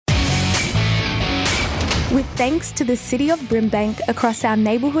With thanks to the City of Brimbank across our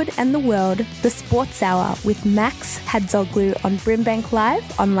neighbourhood and the world, the Sports Hour with Max Hadzoglu on Brimbank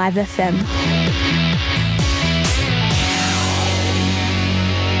Live on Live FM.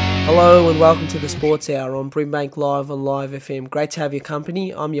 Hello and welcome to the Sports Hour on Brimbank Live on Live FM. Great to have your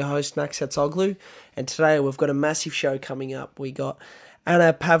company. I'm your host, Max Hadzoglu, and today we've got a massive show coming up. We got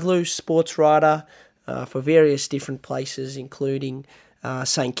Anna Pavlou, sports writer for various different places, including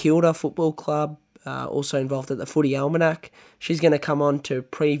St Kilda Football Club, also involved at the Footy Almanac. She's going to come on to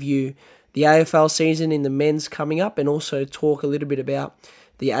preview the AFL season in the men's coming up and also talk a little bit about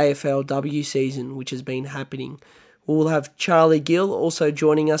the AFLW season, which has been happening. We'll have Charlie Gill also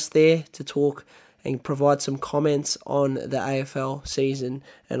joining us there to talk and provide some comments on the AFL season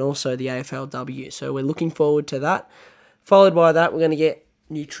and also the AFLW. So we're looking forward to that. Followed by that, we're going to get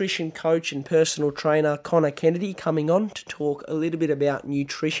nutrition coach and personal trainer Connor Kennedy coming on to talk a little bit about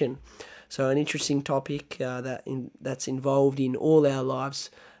nutrition. So an interesting topic that's involved in all our lives.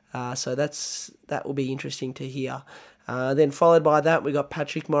 So that will be interesting to hear. Then followed by that, we got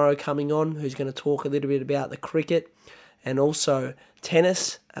Patrick Morrow coming on, who's going to talk a little bit about the cricket and also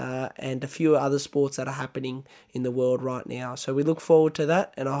tennis and a few other sports that are happening in the world right now. So we look forward to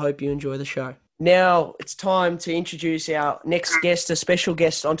that, and I hope you enjoy the show. Now it's time to introduce our next guest, a special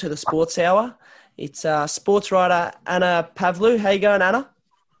guest onto the Sports Hour. It's sports writer Anna Pavlou. How you going, Anna?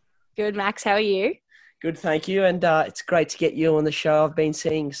 Good, Max. How are you? Good, thank you. And it's great to get you on the show. I've been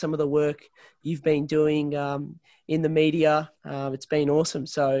seeing some of the work you've been doing in the media. It's been awesome.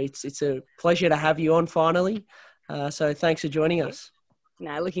 So it's a pleasure to have you on finally. So thanks for joining us.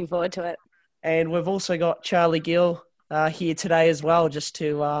 No, looking forward to it. And we've also got Charlie Gill here today as well, just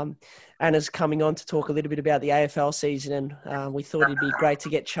to Anna's coming on to talk a little bit about the AFL season. And we thought it'd be great to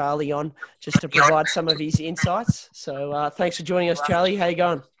get Charlie on just to provide some of his insights. So thanks for joining us, Charlie. How you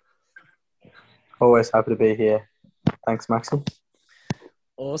going? Always happy to be here. Thanks, Maxim.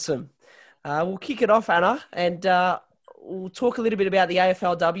 Awesome. We'll kick it off, Anna, and we'll talk a little bit about the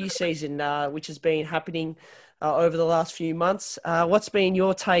AFLW season, which has been happening over the last few months. What's been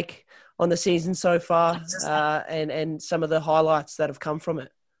your take on the season so far and some of the highlights that have come from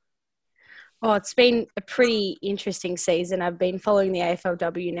it? Oh, it's been a pretty interesting season. I've been following the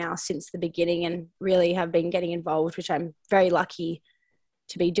AFLW now since the beginning and really have been getting involved, which I'm very lucky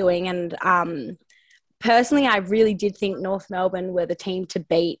to be doing. And personally, I really did think North Melbourne were the team to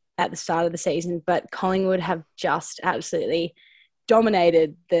beat at the start of the season, but Collingwood have just absolutely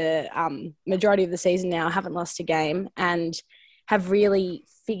dominated the majority of the season now, haven't lost a game, and have really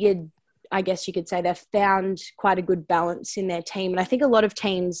figured, I guess you could say, they've found quite a good balance in their team. And I think a lot of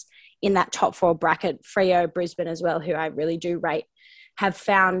teams in that top four bracket, Freo, Brisbane as well, who I really do rate, have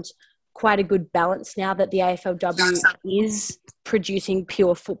found quite a good balance now that the AFLW is producing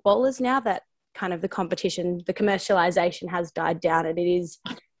pure footballers now that kind of the competition, the commercialisation has died down, and it is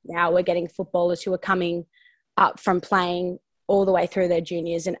now we're getting footballers who are coming up from playing all the way through their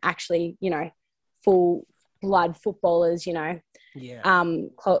juniors and actually, full blood footballers, Yeah.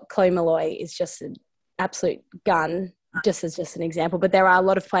 Chloe Malloy is just an absolute gun, just as just an example. But there are a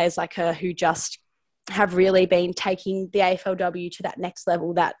lot of players like her who just have really been taking the AFLW to that next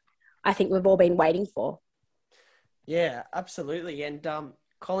level that I think we've all been waiting for. Yeah, absolutely. And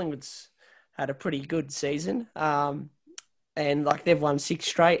Collingwood's had a pretty good season. And they've won 6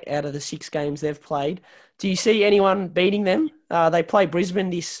 straight out of the 6 games they've played. Do you see anyone beating them? They play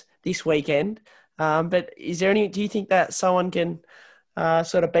Brisbane this weekend. But do you think that someone can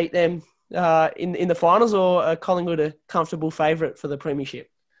sort of beat them in the finals, or are Collingwood a comfortable favourite for the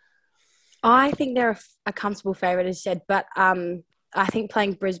premiership? I think they're a comfortable favourite, as said, but I think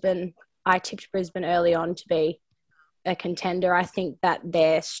playing Brisbane, I tipped Brisbane early on to be a contender. I think that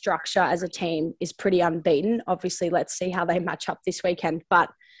their structure as a team is pretty unbeaten. Obviously, let's see how they match up this weekend, but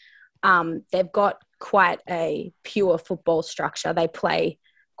they've got quite a pure football structure. They play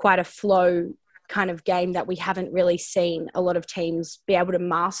quite a flow kind of game that we haven't really seen a lot of teams be able to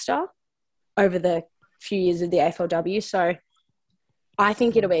master over the few years of the AFLW. So I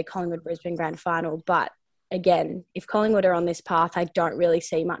think it'll be a Collingwood-Brisbane grand final, but again, if Collingwood are on this path, I don't really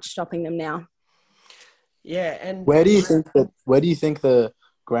see much stopping them now. Yeah, and where do you think the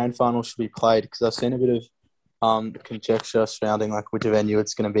grand final should be played? Because I've seen a bit of conjecture surrounding which venue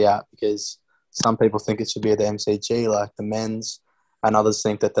it's going to be at, because some people think it should be at the MCG, like the men's, and others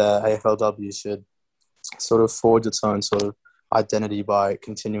think that the AFLW should sort of forge its own sort of identity by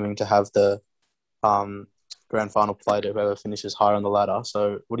continuing to have the grand final played at whoever finishes higher on the ladder.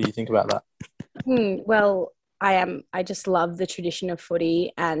 So what do you think about that? Well, I just love the tradition of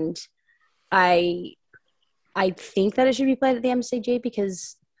footy, and I think that it should be played at the MCG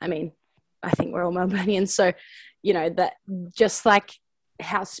because, I mean, I think we're all Melburnians. So, that just like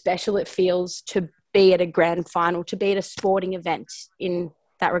how special it feels to be at a grand final, to be at a sporting event in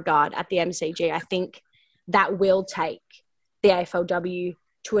that regard at the MCG. I think that will take the AFLW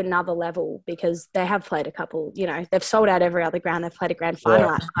to another level because they have played a couple, they've sold out every other ground they've played a grand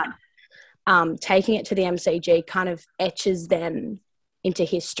final at. But taking it to the MCG kind of etches them into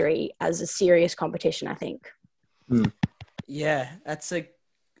history as a serious competition, I think. Yeah, it's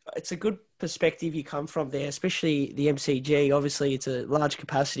a good perspective you come from there, especially the MCG. Obviously, it's a large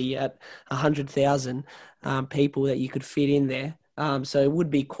capacity at 100,000 people that you could fit in there. So it would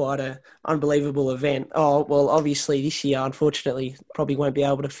be quite an unbelievable event. Oh, well, obviously this year, unfortunately, probably won't be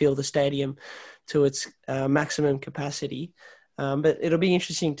able to fill the stadium to its maximum capacity. But it'll be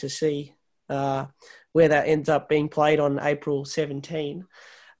interesting to see where that ends up being played on April 17.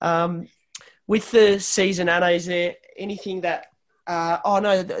 With the season, Anna, is there anything that...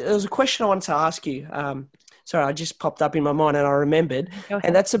 there was a question I wanted to ask you. Sorry, I just popped up in my mind and I remembered.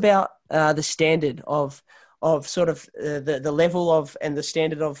 And that's about the standard of sort of the level of and the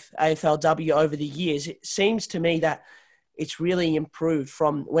standard of AFLW over the years. It seems to me that it's really improved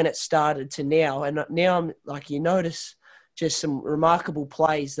from when it started to now. And now I'm like, you notice just some remarkable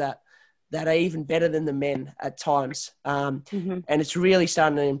plays that are even better than the men at times. And it's really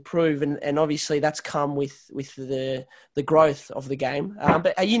starting to improve. And obviously that's come with the growth of the game.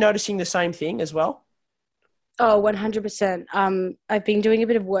 But are you noticing the same thing as well? Oh, 100%. I've been doing a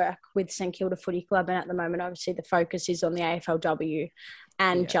bit of work with St Kilda Footy Club, and at the moment, obviously, the focus is on the AFLW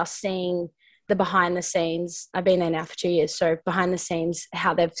and just seeing the behind the scenes. I've been there now for 2 years, so behind the scenes,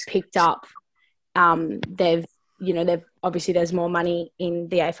 how they've picked up. They've obviously there's more money in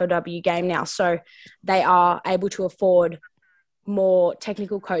the AFLW game now, so they are able to afford more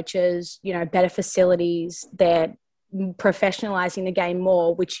technical coaches, better facilities. They're professionalizing the game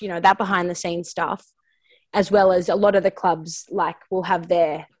more, which, that behind the scenes stuff, as well as a lot of the clubs will have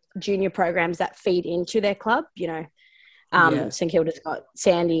their junior programs that feed into their club, St Kilda's got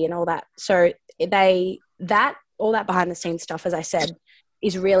Sandy and all that. So all that behind the scenes stuff, as I said,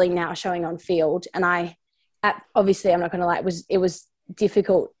 is really now showing on field. And obviously, I'm not going to lie, it was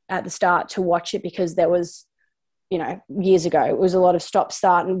difficult at the start to watch it because there was, years ago, it was a lot of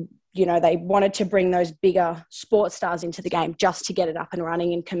stop-start and, they wanted to bring those bigger sports stars into the game just to get it up and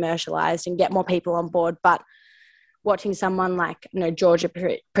running and commercialised and get more people on board. But watching someone like, Georgia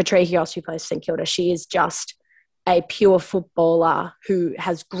Patrikios, who plays St Kilda, she is just a pure footballer who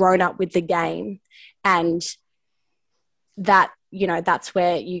has grown up with the game. And that, that's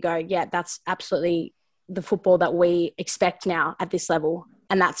where you go, yeah, that's absolutely the football that we expect now at this level.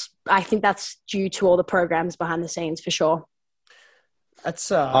 And I think that's due to all the programs behind the scenes for sure.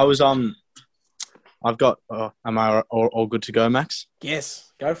 That's am I all good to go, Max?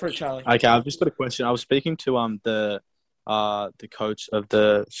 Yes, go for it, Charlie. Okay, I've just got a question. I was speaking to the coach of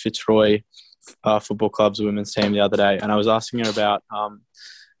the Fitzroy Football Club's women's team the other day, and I was asking her about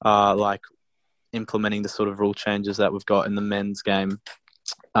implementing the sort of rule changes that we've got in the men's game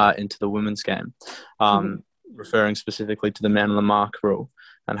into the women's game, referring specifically to the man on the mark rule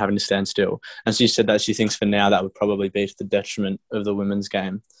and having to stand still. And she said that she thinks for now that would probably be to the detriment of the women's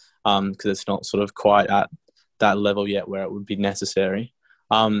game because it's not sort of quite at that level yet where it would be necessary.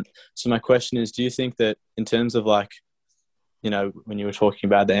 So my question is, do you think that in terms of when you were talking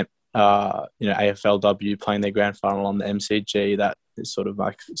about the AFLW playing their grand final on the MCG, that is sort of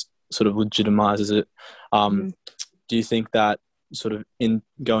legitimizes it. Do you think that sort of in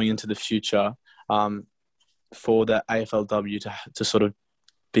going into the future for the AFLW to sort of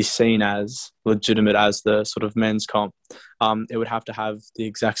be seen as legitimate as the sort of men's comp, it would have to have the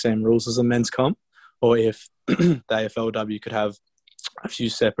exact same rules as the men's comp, or if the AFLW could have a few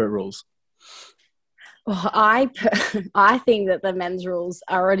separate rules? Well, I think that the men's rules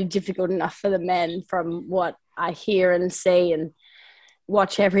are already difficult enough for the men from what I hear and see and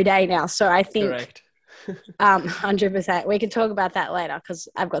watch every day now. So I think, correct. 100%. We can talk about that later because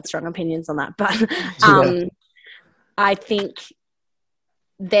I've got strong opinions on that. But I think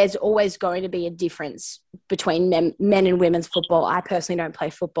there's always going to be a difference between men and women's football. I personally don't play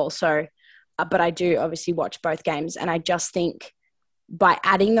football, but I do obviously watch both games, and I just think by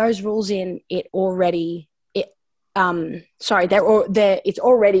adding those rules in, it's already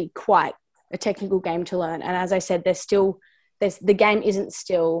quite a technical game to learn. And as I said, the game isn't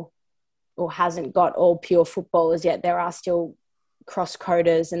still or hasn't got all pure footballers yet. There are still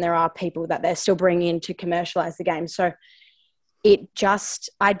cross-coders and there are people that they're still bringing in to commercialize the game. So I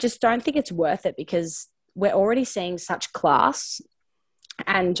just don't think it's worth it because we're already seeing such class.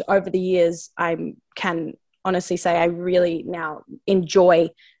 And over the years, I can honestly say I really now enjoy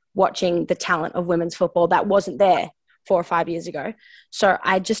watching the talent of women's football that wasn't there 4 or 5 years ago. So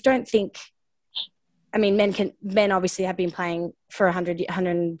I just don't think, I mean, men obviously have been playing for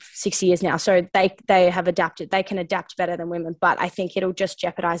 160 years now, so they have adapted. They can adapt better than women, but I think it'll just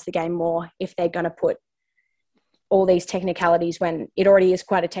jeopardize the game more if they're going to put all these technicalities when it already is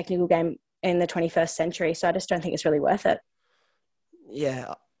quite a technical game in the 21st century. So I just don't think it's really worth it.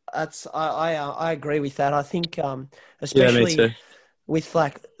 Yeah, I agree with that. I think especially with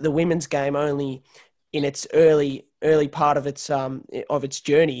like the women's game only in its early part of its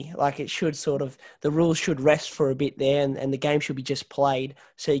journey, like it should sort of, the rules should rest for a bit there, and the game should be just played,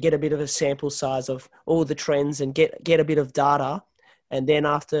 so you get a bit of a sample size of all the trends and get a bit of data, and then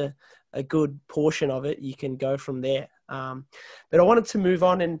after a good portion of it, you can go from there. But I wanted to move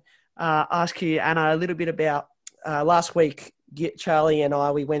on and ask you, Anna, a little bit about last week. Charlie and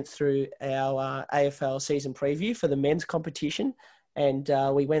we went through our AFL season preview for the men's competition, and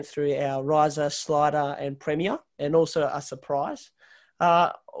we went through our riser, slider, and premier, and also a surprise.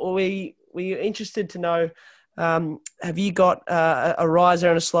 We were interested to know, have you got a riser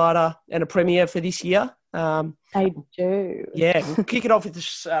and a slider and a premier for this year? I do. Yeah, we'll kick it off with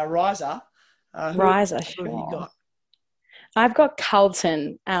this riser. Riser, sure. Who have you got? I've got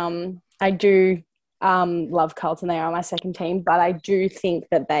Carlton. I do love Carlton. They are my second team, but I do think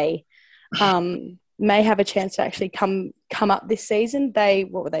that they may have a chance to actually come up this season.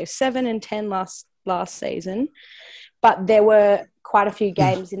 What were they, 7-10 last season? But there were quite a few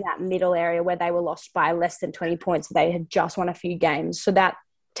games in that middle area where they were lost by less than 20 points. They had just won a few games. So that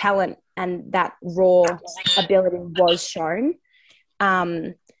talent and that raw ability was shown.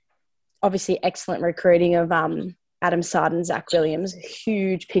 Obviously, excellent recruiting of Adam Sarden, Zach Williams,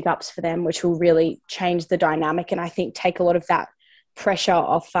 huge pickups for them, which will really change the dynamic and I think take a lot of that pressure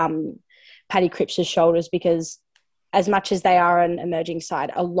off Paddy Cripps' shoulders, because as much as they are an emerging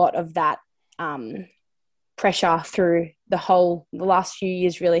side, a lot of that pressure through the last few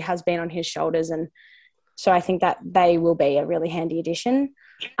years really has been on his shoulders. And so I think that they will be a really handy addition.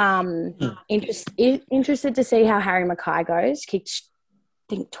 Interested to see how Harry Mackay goes. Kicked,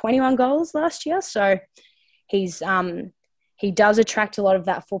 I think, 21 goals last year. So he does attract a lot of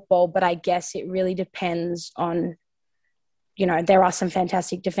that football, but I guess it really depends on, there are some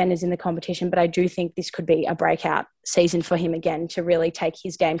fantastic defenders in the competition, but I do think this could be a breakout season for him again to really take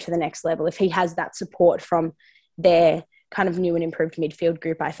his game to the next level if he has that support from their kind of new and improved midfield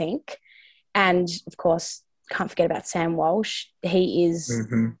group, I think. And, of course, can't forget about Sam Walsh. He is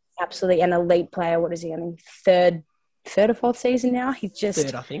absolutely an elite player. What is he, third or fourth season now? He's just...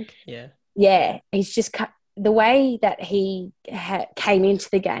 Third, I think, yeah. Yeah, he's just... The way that he came into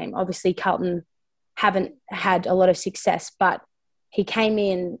the game, obviously Carlton haven't had a lot of success, but he came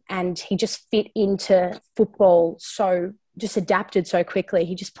in and he just fit into football, so just adapted so quickly.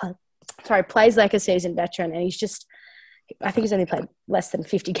 He just plays like a seasoned veteran, and I think he's only played less than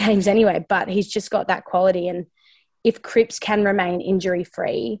 50 games anyway, but he's just got that quality. And if Cripps can remain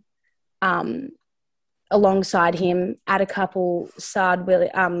injury-free alongside him, add a couple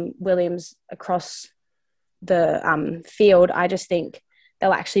Williams across the field, I just think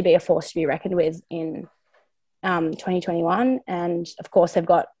they'll actually be a force to be reckoned with in 2021. And of course they've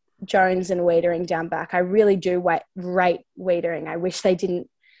got Jones and Wiedering down back. I really do rate Wiedering. I wish they didn't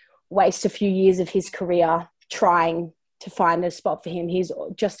waste a few years of his career trying to find a spot for him. He's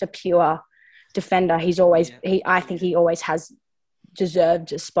just a pure defender. I think he always has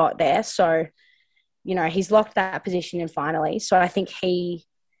deserved a spot there. So, he's locked that position in finally. So I think he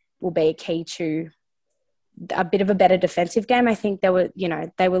will be a key to a bit of a better defensive game. I think they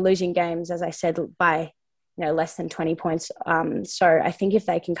were losing games, as I said, by less than 20 points. So I think if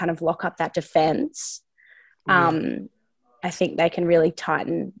they can kind of lock up that defense, I think they can really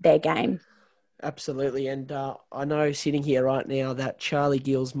tighten their game. Absolutely. And I know sitting here right now that Charlie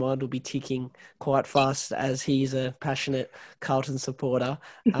Gill's mind will be ticking quite fast as he's a passionate Carlton supporter.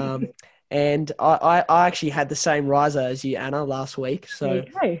 And I actually had the same riser as you, Anna, last week. So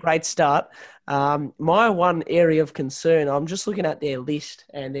great start. My one area of concern, I'm just looking at their list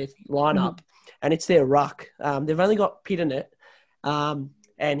and their lineup, and it's their ruck. They've only got Pitt in it,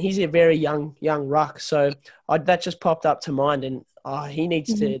 and he's a very young ruck. So that just popped up to mind, and he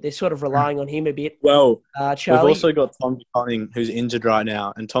needs to. They're sort of relying on him a bit. Well, Charlie, we've also got Tom De Koning, who's injured right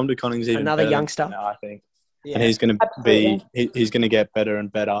now, and Tom De Koning's even another better youngster, now, I think. Yeah. And he's going to he's going to get better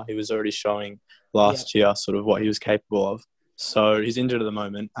and better. He was already showing last year sort of what he was capable of. So he's injured at the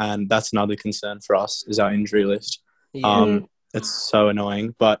moment, and that's another concern for us is our injury list. Yeah. It's so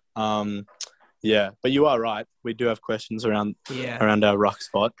annoying, but but you are right. We do have questions around our ruck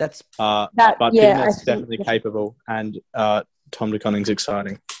spot. That's but Pittman's definitely capable, and Tom De Koning's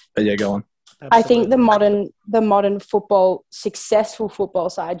exciting. But yeah, go on. I think the modern football, successful football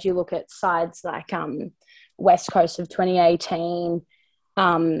side, you look at sides like West Coast of 2018,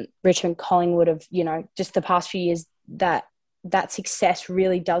 Richmond, Collingwood of, just the past few years, that success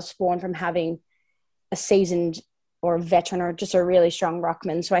really does spawn from having a seasoned or a veteran or just a really strong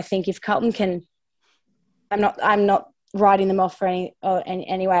ruckman. So I think if Carlton can, I'm not writing them off for any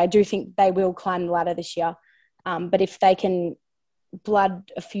way. I do think they will climb the ladder this year. But if they can blood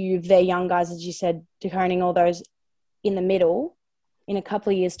a few of their young guys, as you said, De Koning, all those in the middle, in a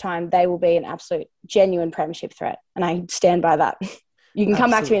couple of years' time, they will be an absolute genuine premiership threat. And I stand by that. You can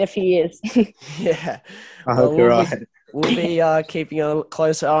come back to me in a few years. Yeah. I hope you're right. We'll be keeping a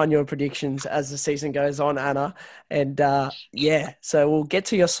closer eye on your predictions as the season goes on, Anna. And, so we'll get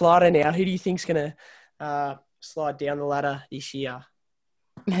to your slider now. Who do you think's going to slide down the ladder this year?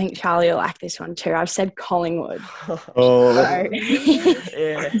 I think Charlie will like this one too. I've said Collingwood. Oh.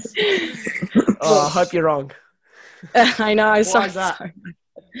 Yes. I hope you're wrong. I know. Why is that? Sorry.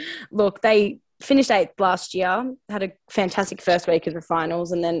 Look, they finished 8th last year, had a fantastic first week of the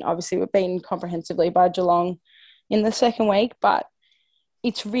finals, and then obviously we've been comprehensively by Geelong in the second week. But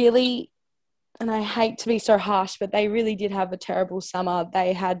it's really, and I hate to be so harsh, but they really did have a terrible summer.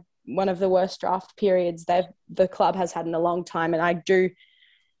 They had one of the worst draft periods the club has had in a long time, and I do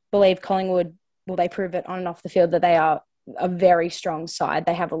believe Collingwood, they prove it on and off the field that they are a very strong side.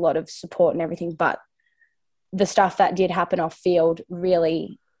 They have a lot of support and everything, but the stuff that did happen off field,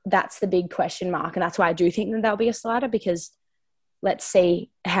 really, that's the big question mark. And that's why I do think that there'll be a slider, because let's see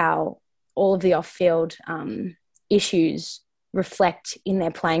how all of the off-field issues reflect in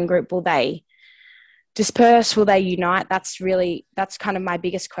their playing group. Will they disperse? Will they unite? That's kind of my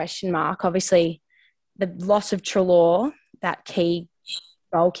biggest question mark. Obviously, the loss of Treloar, that key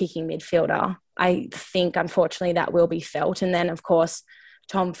goal-kicking midfielder, I think, unfortunately, that will be felt. And then, of course,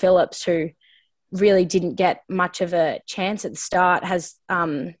 Tom Phillips, who really didn't get much of a chance at the start, has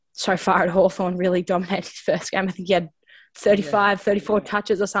so far at Hawthorn really dominated his first game. I think he had 34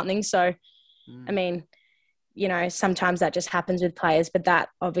 touches or something. So, I mean, sometimes that just happens with players, but that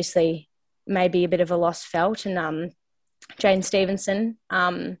obviously may be a bit of a loss felt. And Jane Stevenson,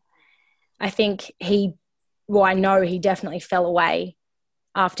 I think I know he definitely fell away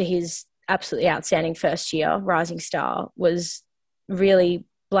after his absolutely outstanding first year. Rising star, was really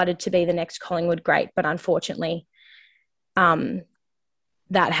blooded to be the next Collingwood great, but unfortunately the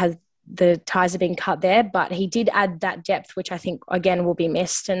ties have been cut there. But he did add that depth, which I think again will be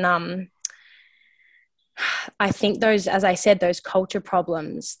missed. And I think those culture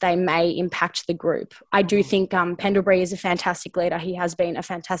problems, they may impact the group. I do think Pendlebury is a fantastic leader. He has been a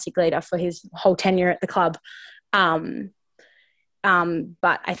fantastic leader for his whole tenure at the club. But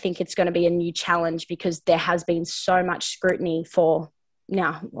I think it's going to be a new challenge, because there has been so much scrutiny for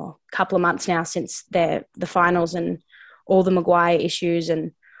now, a couple of months now, since the finals and all the Maguire issues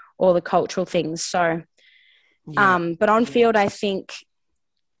and all the cultural things. So, but on field, I think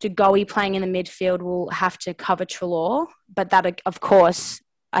De Goey playing in the midfield will have to cover Treloar, but that, of course,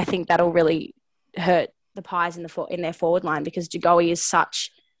 I think that'll really hurt the Pies in their forward line, because De Goey is such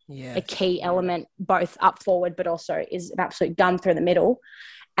a key element, both up forward, but also is an absolute gun through the middle.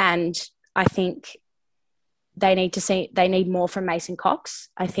 And I think they need more from Mason Cox.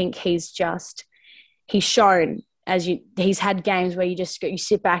 I think he's shown, he's had games where you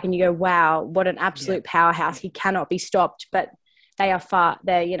sit back and you go, wow, what an absolute powerhouse. He cannot be stopped, but there's far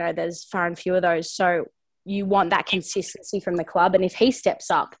and few of those. So you want that consistency from the club. And if he steps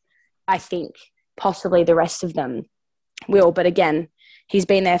up, I think possibly the rest of them will. But again, he's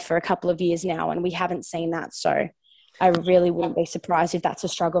been there for a couple of years now and we haven't seen that. So I really wouldn't be surprised if that's a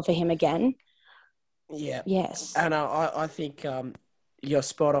struggle for him again. Yeah. Yes. And I think you're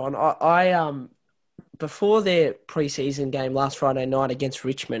spot on. I before their preseason game last Friday night against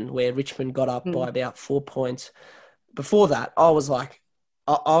Richmond, where Richmond got up by about 4 points, before that, I was like,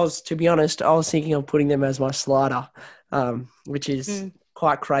 to be honest, I was thinking of putting them as my slider, which is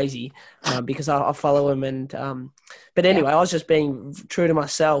quite crazy because I follow him. And but anyway, I was just being true to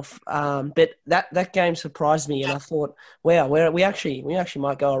myself. But that game surprised me, and I thought, wow, we actually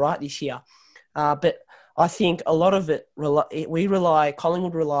might go all right this year. But I think a lot of it,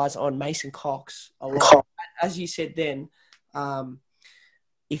 Collingwood relies on Mason Cox a lot. As you said then,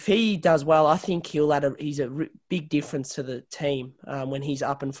 if he does well, I think he's a big difference to the team when he's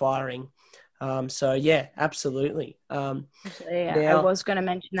up and firing. So, yeah, absolutely. Now, I was going to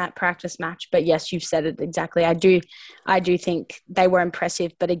mention that practice match, but yes, you've said it exactly. I do think they were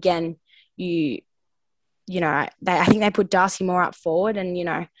impressive, but again, I think they put Darcy Moore up forward,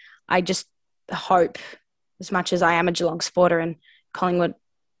 and, I just hope, as much as I am a Geelong supporter and Collingwood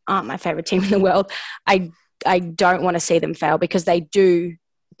aren't my favourite team in the world, I don't want to see them fail, because they do,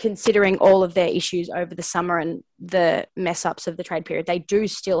 considering all of their issues over the summer and the mess ups of the trade period, they do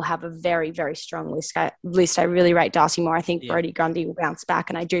still have a very, very strong list. I really rate Darcy Moore. I think Brodie Grundy will bounce back,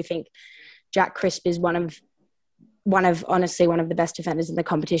 and I do think Jack Crisp is one of the best defenders in the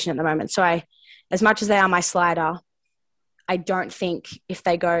competition at the moment. So as much as they are my slider, I don't think if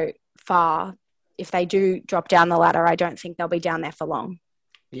they go far, if they do drop down the ladder, I don't think they'll be down there for long.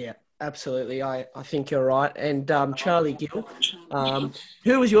 Yeah, absolutely. I think you're right. And Charlie Gill,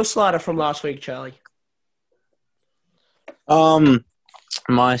 who was your slider from last week, Charlie?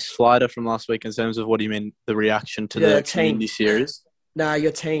 My slider from last week, in terms of what do you mean, the reaction to the community series? No,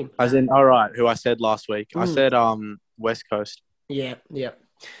 your team. As in, all right, who I said last week. I said West Coast. Yeah.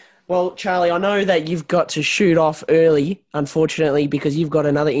 Well, Charlie, I know that you've got to shoot off early, unfortunately, because you've got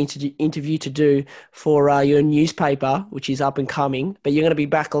another interview to do for your newspaper, which is up and coming. But you're going to be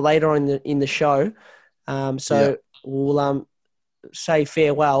back later on in the show, we'll say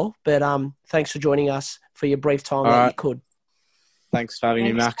farewell. But thanks for joining us for your brief time that you could. Thanks for having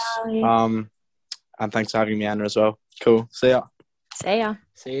me, Max. Charlie. And thanks for having me, Anna, as well. Cool. See ya.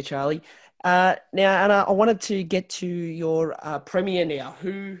 See you, Charlie. Now, Anna, I wanted to get to your Premier now.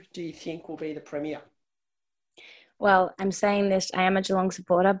 Who do you think will be the Premier? Well, I'm saying this, I am a Geelong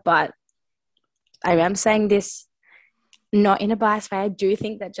supporter, but I am saying this not in a biased way. I do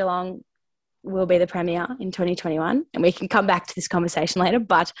think that Geelong will be the Premier in 2021, and we can come back to this conversation later,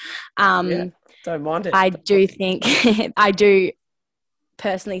 but don't mind it. I do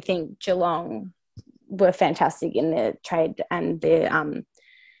personally think Geelong were fantastic in the trade and the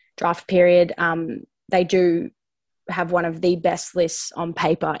draft period. They do have one of the best lists on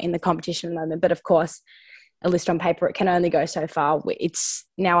paper in the competition at the moment, but of course a list on paper, it can only go so far. It's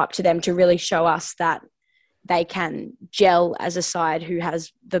now up to them to really show us that they can gel as a side who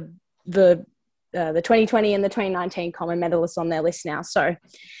has the 2020 and the 2019 common medalists on their list now. So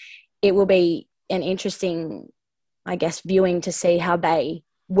it will be an interesting, I guess, viewing to see how they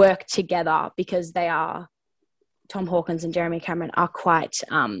work together, because Tom Hawkins and Jeremy Cameron are quite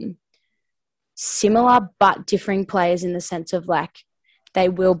similar but differing players, in the sense of, like, they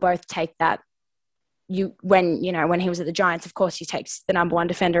will both take that. When he was at the Giants, of course, he takes the number one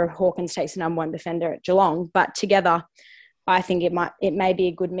defender. Hawkins takes the number one defender at Geelong, but together, I think it may be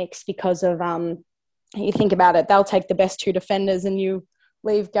a good mix, because of you think about it, they'll take the best two defenders, and you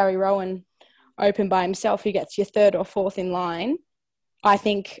leave Gary Rowan open by himself, who gets your third or fourth in line. I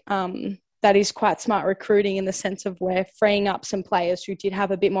think that is quite smart recruiting, in the sense of we're freeing up some players who did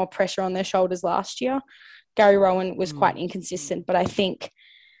have a bit more pressure on their shoulders last year. Gary Rowan was quite inconsistent, but I think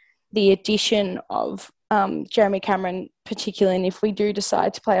the addition of Jeremy Cameron, particularly, and if we do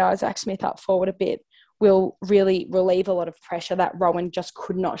decide to play Isaac Smith up forward a bit, will really relieve a lot of pressure that Rowan just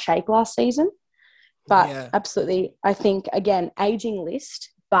could not shake last season. But absolutely, I think, again, ageing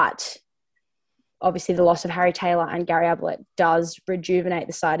list, but obviously the loss of Harry Taylor and Gary Ablett does rejuvenate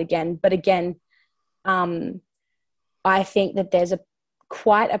the side again. But again, I think that there's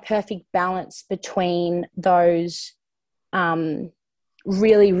quite a perfect balance between those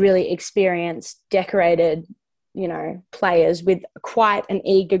really, really experienced, decorated, players, with quite an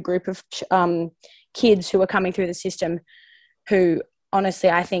eager group of kids who are coming through the system, who, honestly,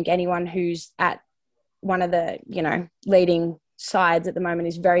 I think anyone who's at one of the, leading sides at the moment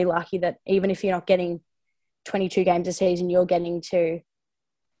is very lucky that even if you're not getting 22 games a season, you're getting to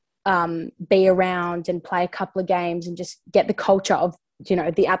be around and play a couple of games and just get the culture of,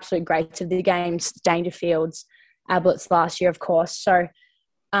 the absolute greats of the games, Dangerfields, Ablett's last year, of course. So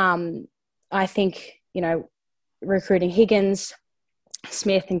I think, recruiting Higgins,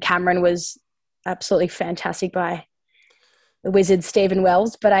 Smith and Cameron was absolutely fantastic by the Wizards, Stephen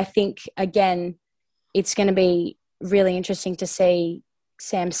Wells. But I think, again, it's going to be really interesting to see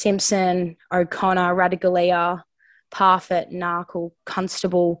Sam Simpson, O'Connor, Radigalia, Parfitt, Narkle,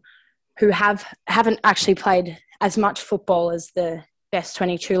 Constable, who haven't actually played as much football as the best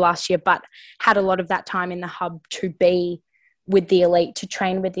 22 last year, but had a lot of that time in the hub to be with the elite, to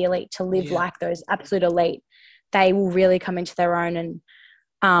train with the elite, to live like those absolute elite. They will really come into their own.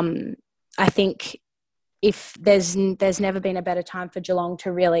 And I think if there's never been a better time for Geelong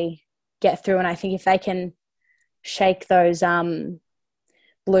to really get through. And I think if they can shake those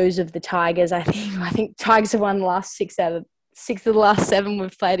blues of the Tigers, I think Tigers have won the last six of the last 7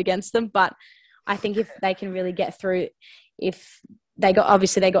 we've played against them. But I think if they can really get through, if they got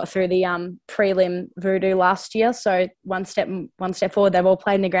through the prelim voodoo last year, so one step forward. They've all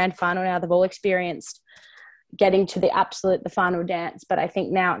played in the grand final now. They've all experienced getting to the final dance. But I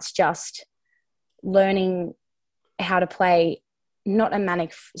think now it's just learning how to play not a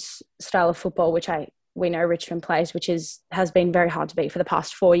manic style of football, which we know Richmond plays, which has been very hard to beat for the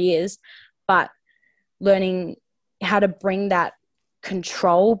past 4 years, but learning how to bring that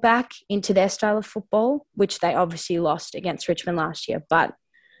control back into their style of football, which they obviously lost against Richmond last year. But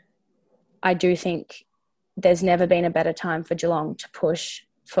I do think there's never been a better time for Geelong to push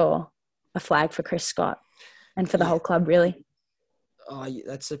for a flag for Chris Scott and for the whole club, really. Oh,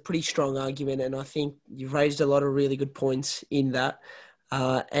 that's a pretty strong argument, and I think you've raised a lot of really good points in that.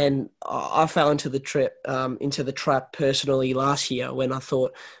 And I fell into the trap personally last year when I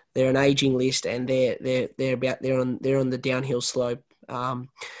thought they're an aging list and they're on the downhill slope.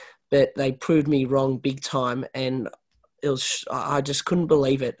 But they proved me wrong big time, and I just couldn't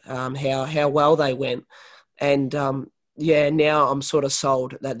believe it. How well they went, and now I'm sort of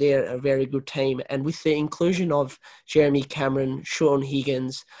sold that they're a very good team. And with the inclusion of Jeremy Cameron, Sean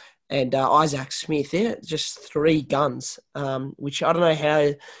Higgins, and Isaac Smith, they're just three guns, which I don't know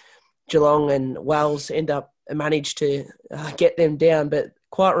how Geelong and Wells managed to get them down, but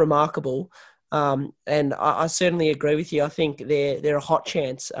quite remarkable. And I certainly agree with you. I think they're a hot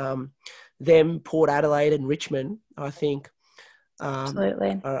chance. Them, Port Adelaide and Richmond, I think,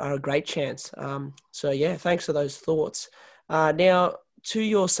 Absolutely. are a great chance. Thanks for those thoughts. Now, to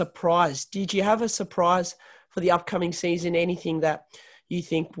your surprise, did you have a surprise for the upcoming season? Anything that you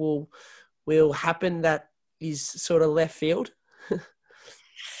think will happen that is sort of left field?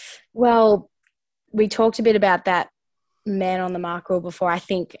 Well, we talked a bit about that man on the mark rule before.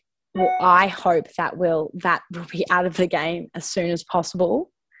 I hope that will be out of the game as soon as possible.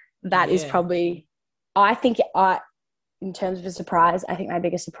 That is probably, in terms of a surprise, I think my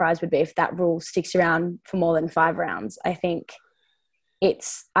biggest surprise would be if that rule sticks around for more than 5 rounds. I think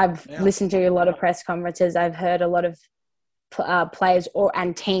I've listened to a lot of press conferences. I've heard a lot of players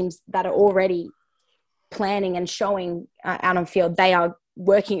and teams that are already planning and showing out on field, they are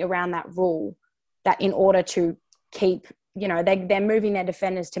working around that rule, that in order to keep, they're moving their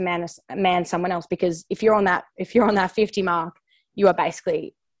defenders to man someone else, because if you're on that 50 mark, you are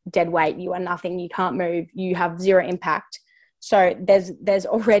basically dead weight. You are nothing. You can't move. You have zero impact. So there's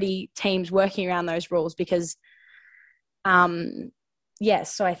already teams working around those rules because,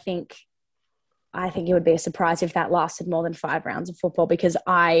 so I think it would be a surprise if that lasted more than 5 rounds of football, because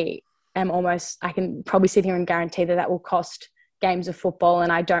I can probably sit here and guarantee that will cost games of football,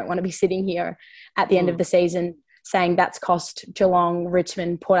 and I don't want to be sitting here at the end of the season saying that's cost Geelong,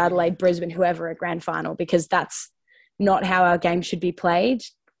 Richmond, Port Adelaide, Brisbane, whoever a grand final, because that's not how our game should be played.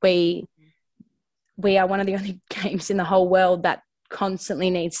 We are one of the only games in the whole world that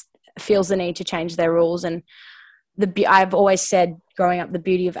constantly feels the need to change their rules. And I've always said growing up, the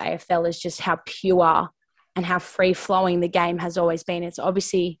beauty of AFL is just how pure and how free-flowing the game has always been. It's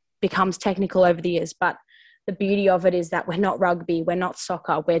obviously becomes technical over the years, but the beauty of it is that we're not rugby, we're not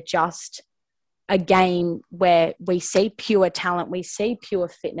soccer, we're just a game where we see pure talent, we see pure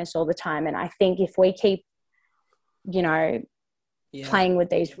fitness all the time. And I think if we keep, playing with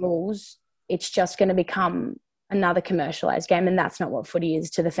these rules, it's just going to become another commercialized game, and that's not what footy is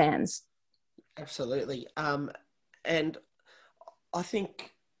to the fans. Absolutely. And I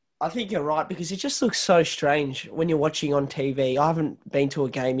think you're right, because it just looks so strange when you're watching on TV. I haven't been to a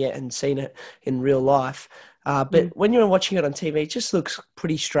game yet and seen it in real life. But when you're watching it on TV, it just looks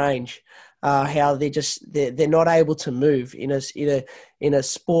pretty strange. How they're not able to move in a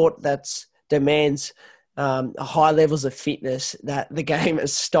sport that demands high levels of fitness, that the game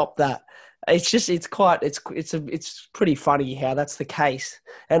has stopped that. It's pretty funny how that's the case.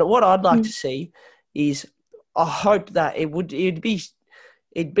 And what I'd like to see is, I hope that it'd be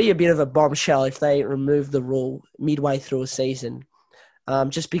a bit of a bombshell if they remove the rule midway through a season,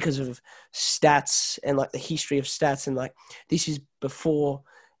 just because of stats and like the history of stats, and like this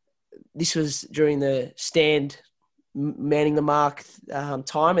was during the stand manning the mark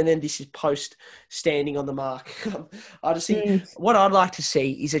time, and then this is post standing on the mark. I just think what I'd like to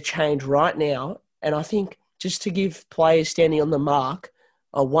see is a change right now, and I think just to give players standing on the mark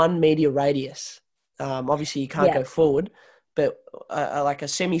a 1 metre radius. Obviously you can't go forward, but like a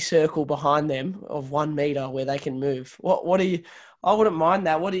semicircle behind them of 1 metre where they can move. What do you? I wouldn't mind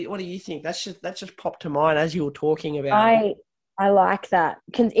that. What do you think? That just popped to mind as you were talking about. I like that.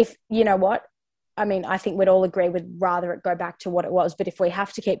 If you know what, I mean, I think we'd all agree we'd rather it go back to what it was. But if we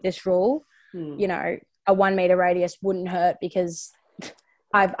have to keep this rule, a 1 metre radius wouldn't hurt, because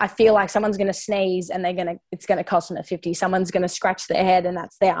I feel like someone's going to sneeze and it's going to cost them a 50. Someone's going to scratch their head and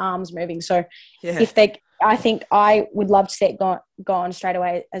that's their arms moving. So I think I would love to see it gone straight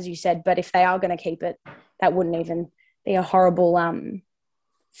away, as you said. But if they are going to keep it, that wouldn't even be a horrible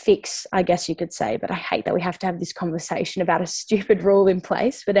fix, I guess you could say. But I hate that we have to have this conversation about a stupid rule in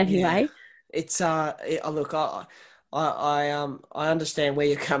place. But anyway, it's look, I understand where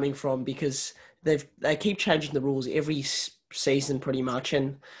you're coming from, because they keep changing the rules every season pretty much,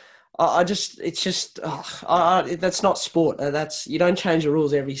 and that's not sport. You don't change the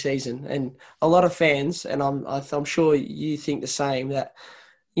rules every season, and a lot of fans, and I'm sure you think the same, that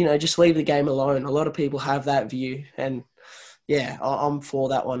just leave the game alone. A lot of people have that view, and yeah, I'm for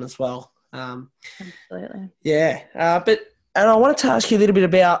that one as well. Absolutely. Yeah, and I wanted to ask you a little bit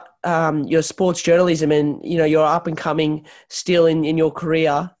about your sports journalism, and you're up and coming still in your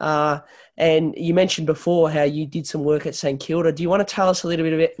career. And you mentioned before how you did some work at St Kilda. Do you want to tell us a little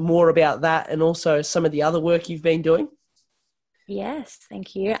bit more about that, and also some of the other work you've been doing? Yes,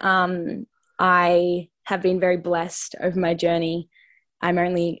 thank you. I have been very blessed over my journey. I'm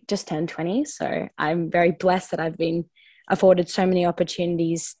only just turned 20, so I'm very blessed that I've been afforded so many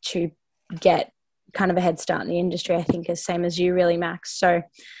opportunities to get kind of a head start in the industry, I think, is same as you really, Max. So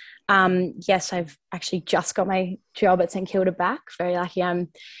yes, I've actually just got my job at St Kilda back. Very lucky. I'm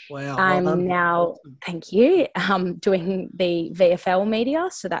now, thank you, doing the VFL media.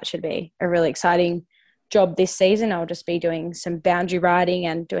 So that should be a really exciting job this season. I'll just be doing some boundary writing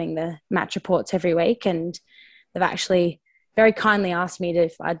and doing the match reports every week. And they've actually very kindly asked me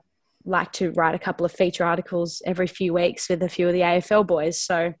if I'd like to write a couple of feature articles every few weeks with a few of the AFL boys.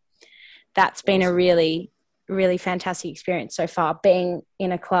 So that's been a really, really fantastic experience so far. Being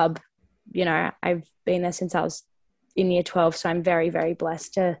in a club, I've been there since I was in year 12. So I'm very, very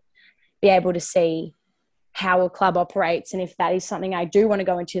blessed to be able to see how a club operates, and if that is something I do want to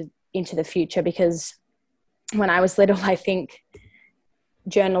go into the future. Because when I was little, I think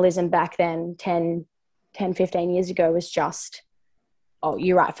journalism back then, 10, 15 years ago, was just, oh,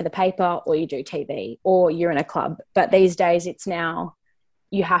 you write for the paper, or you do TV, or you're in a club. But these days it's now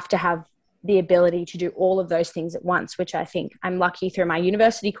you have to have the ability to do all of those things at once, which I think I'm lucky through my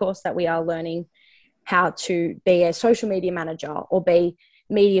university course that we are learning how to be a social media manager, or be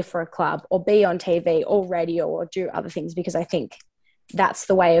media for a club, or be on TV or radio, or do other things, because I think that's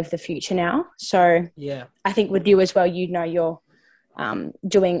the way of the future now. So yeah, I think with you as well, you're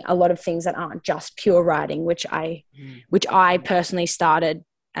doing a lot of things that aren't just pure writing, which I personally started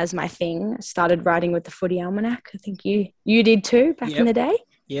as my thing. Started writing with the Footy Almanac. I think you did too back in the day.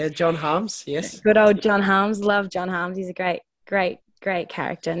 Yeah, John Harms, yes. Good old John Harms. Love John Harms. He's a great, great, great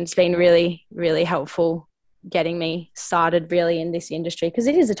character, and it's been really, really helpful getting me started really in this industry, because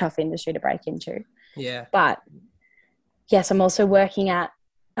it is a tough industry to break into. Yeah. But yes, I'm also working at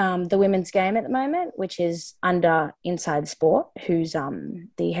the women's game at the moment, which is under Inside Sport, who's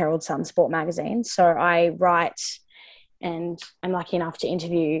the Herald Sun Sport magazine. So I write, and I'm lucky enough to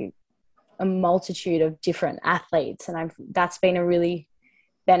interview a multitude of different athletes, and that's been a really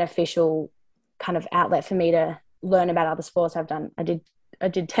beneficial kind of outlet for me to learn about other sports. I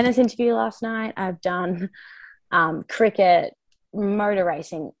did tennis interview last night. I've done cricket, motor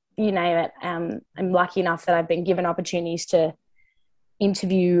racing, you name it. I'm lucky enough that I've been given opportunities to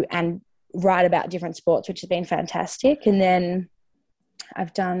interview and write about different sports, which has been fantastic. And then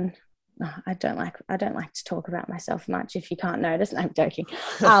I've done, I don't like to talk about myself much, if you can't notice. No, I'm joking.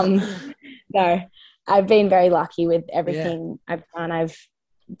 No, I've been very lucky with everything I've done. I've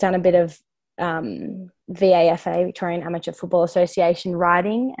done a bit of VAFA, Victorian Amateur Football Association,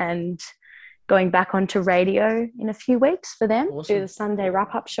 writing, and going back onto radio in a few weeks for them. Awesome. Do the Sunday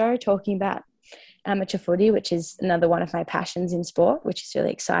wrap-up show talking about amateur footy, which is another one of my passions in sport, which is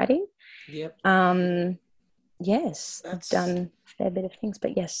really exciting. Yep. Yes, I've done a fair bit of things,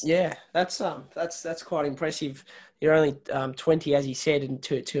 but yes. Yeah, that's quite impressive. You're only 20, as you said, and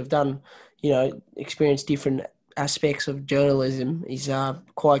to have done, experienced different aspects of journalism is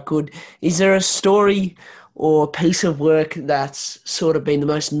quite good. Is there a story or piece of work that's sort of been the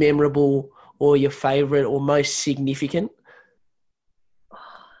most memorable, or your favourite, or most significant?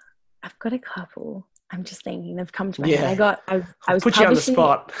 I've got a couple. I'm just thinking they've come to my head. I was put you on the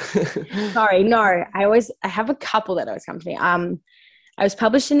spot. Sorry, no. I have a couple that always come to me. I was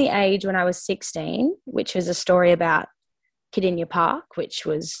published in The Age when I was 16, which was a story about Cardinia Park, which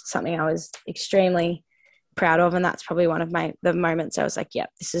was something I was extremely proud of, and that's probably one of the moments I was like, "Yep,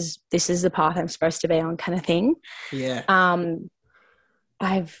 this is the path I'm supposed to be on," kind of thing. Yeah.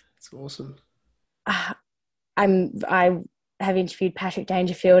 It's awesome. I have interviewed Patrick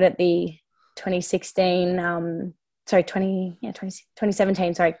Dangerfield at the 2017,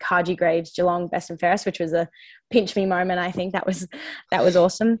 Cargie Graves Geelong Best and Fairest, which was a pinch me moment. I think that was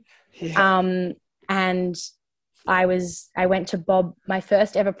awesome. Yeah. And I went to Bob, my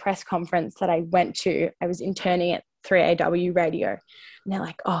first ever press conference that I went to. I was interning at 3AW radio. And they're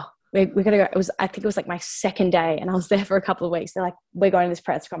like, oh, we're going to go. I think it was like my second day, and I was there for a couple of weeks. They're like, we're going to this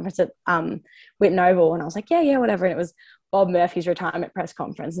press conference at Whitten Oval. And I was like, yeah, whatever. And it was Bob Murphy's retirement press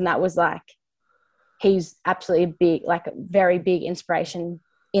conference. And that was like, he's absolutely a very big inspiration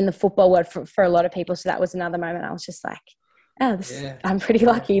in the football world for a lot of people. So that was another moment I was just like, I'm pretty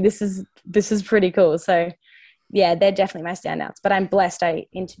lucky. This is pretty cool. So yeah, they're definitely my standouts, but I'm blessed I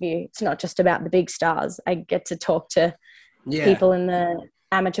interview. It's not just about the big stars. I get to talk to people in the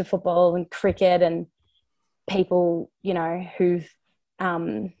amateur football and cricket and people, you know, who've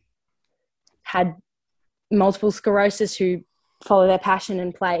had multiple sclerosis who follow their passion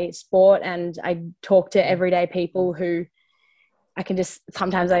and play sport. And I talk to everyday people who I can just,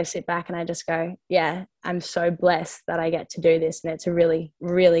 sometimes I sit back and I just go, yeah, I'm so blessed that I get to do this. And it's a really,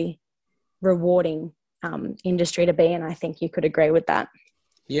 really rewarding industry to be in. I think you could agree with that.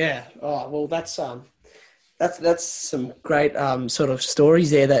 Yeah. Oh, well, that's some great sort of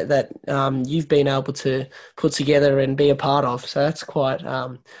stories there that you've been able to put together and be a part of. So that's quite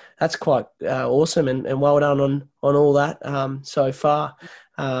awesome and well done on all that so far.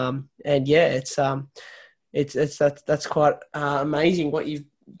 And yeah, that's quite amazing what you've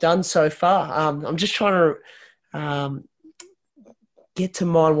done so far. I'm just trying to get to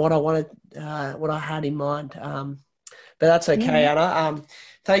mind what I had in mind. But that's okay, Anna.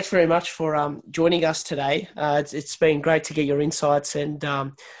 Thanks very much for joining us today. It's been great to get your insights and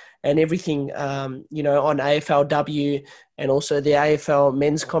everything, on AFLW and also the AFL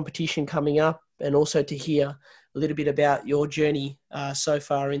men's competition coming up, and also to hear a little bit about your journey so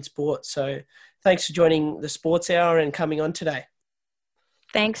far in sport. So thanks for joining the Sports Hour and coming on today.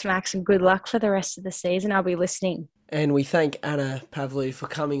 Thanks, Max, and good luck for the rest of the season. I'll be listening. And we thank Anna Pavlou for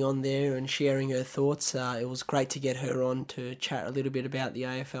coming on there and sharing her thoughts. It was great to get her on to chat a little bit about the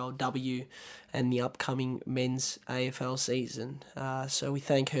AFLW and the upcoming men's AFL season. So we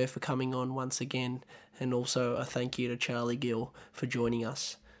thank her for coming on once again, and also a thank you to Charlie Gill for joining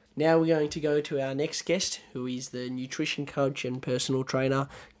us. Now we're going to go to our next guest, who is the nutrition coach and personal trainer,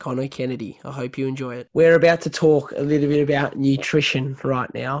 Connor Kennedy. I hope you enjoy it. We're about to talk a little bit about nutrition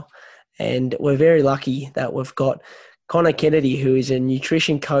right now. And we're very lucky that we've got Connor Kennedy, who is a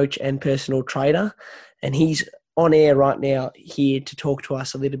nutrition coach and personal trainer. And he's on air right now here to talk to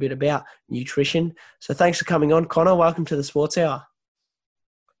us a little bit about nutrition. So thanks for coming on, Connor. Welcome to the Sports Hour.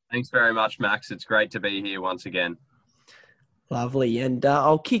 Thanks very much, Max. It's great to be here once again. Lovely. And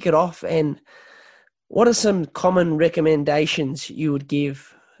I'll kick it off. And what are some common recommendations you would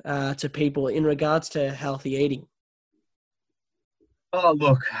give to people in regards to healthy eating? Oh,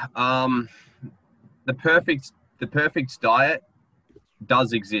 look, the perfect diet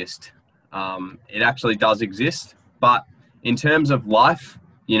does exist. It actually does exist. But in terms of life,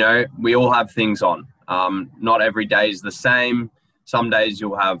 we all have things on. Not every day is the same. Some days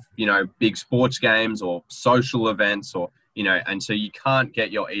you'll have, big sports games or social events and so you can't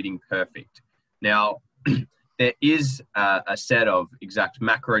get your eating perfect. Now, there is a set of exact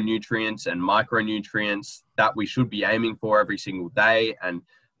macronutrients and micronutrients that we should be aiming for every single day, and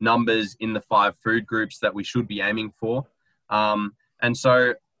numbers in the 5 food groups that we should be aiming for. And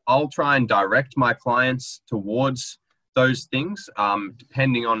so I'll try and direct my clients towards those things,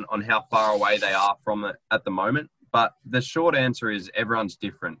 depending on how far away they are from it at the moment. But the short answer is everyone's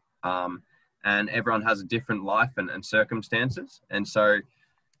different, and everyone has a different life and circumstances. And so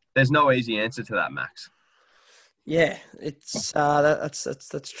there's no easy answer to that, Max. Yeah, it's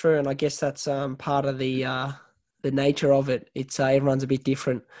that's true, and I guess that's part of the nature of it. It's everyone's a bit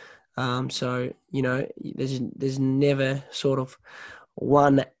different, so there's never sort of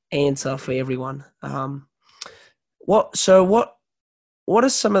one answer for everyone. What are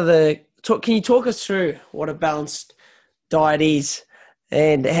some of the? Can you talk us through what a balanced diet is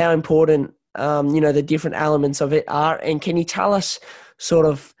and how important the different elements of it are, and can you tell us sort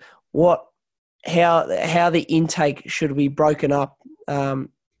of how the intake should be broken up,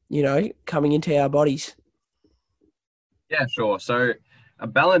 coming into our bodies? Yeah, sure. So a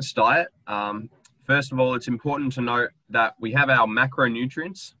balanced diet, first of all, it's important to note that we have our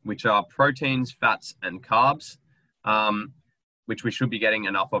macronutrients, which are proteins, fats, and carbs, which we should be getting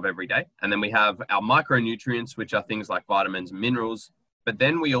enough of every day. And then we have our micronutrients, which are things like vitamins and minerals. But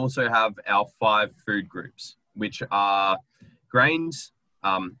then we also have our 5 food groups, which are grains,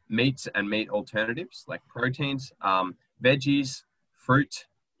 meats and meat alternatives like proteins, veggies, fruit,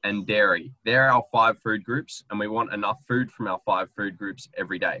 and dairy. They're our 5 food groups, and we want enough food from our 5 food groups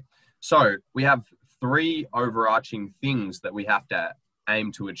every day. So we have 3 overarching things that we have to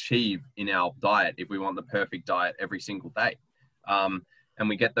aim to achieve in our diet if we want the perfect diet every single day. And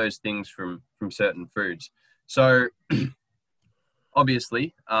we get those things from certain foods. So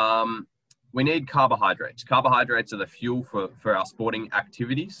obviously, we need carbohydrates. Carbohydrates are the fuel for our sporting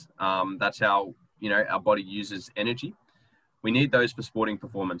activities. That's how, our body uses energy. We need those for sporting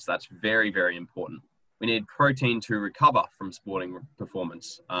performance. That's very, very important. We need protein to recover from sporting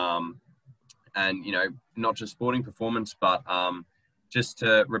performance. And, not just sporting performance, but just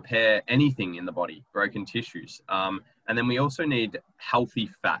to repair anything in the body, broken tissues. And then we also need healthy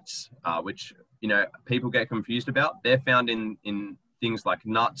fats, which, people get confused about. They're found in things like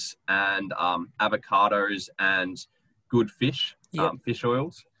nuts and avocados and good fish, fish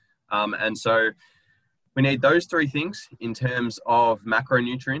oils. And so we need those three things in terms of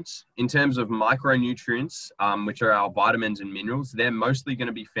macronutrients. In terms of micronutrients, which are our vitamins and minerals, they're mostly going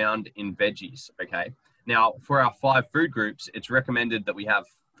to be found in veggies, okay? Now, for our 5 food groups, it's recommended that we have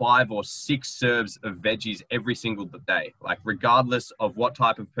 5 or 6 serves of veggies every single day. Like, regardless of what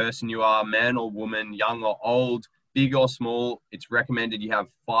type of person you are, man or woman, young or old, big or small, it's recommended you have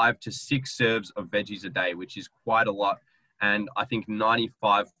 5 to 6 serves of veggies a day, which is quite a lot. And I think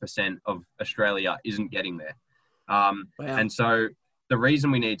 95% of Australia isn't getting there. Wow. And so the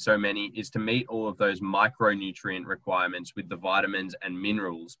reason we need so many is to meet all of those micronutrient requirements with the vitamins and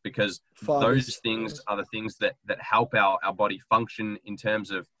minerals, because those things are the things that help our body function in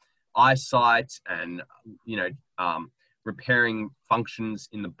terms of eyesight and, repairing functions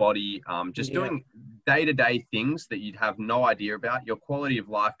in the body, doing day-to-day things that you'd have no idea about. Your quality of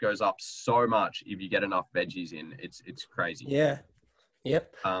life goes up so much if you get enough veggies in. It's crazy. Yeah.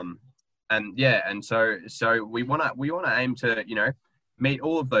 Yep. And so we want to aim to, meet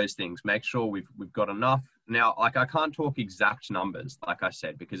all of those things, make sure we've got enough. Now, like, I can't talk exact numbers, like I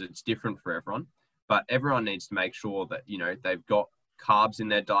said, because it's different for everyone, but everyone needs to make sure that, they've got carbs in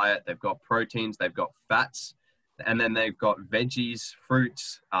their diet, they've got proteins, they've got fats, and then they've got veggies,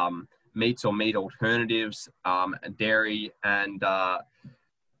 fruits, meats or meat alternatives, dairy, and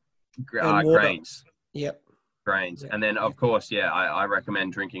grains. Yep. Grains. Yep. And then, of course, I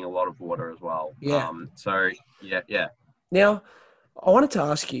recommend drinking a lot of water as well. Yeah. Yeah. Now, I wanted to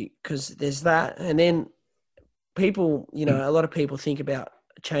ask you, because there's that, and then people, a lot of people think about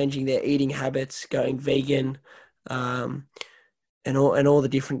changing their eating habits, going vegan, and all the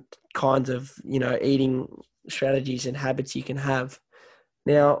different kinds of, eating strategies and habits you can have.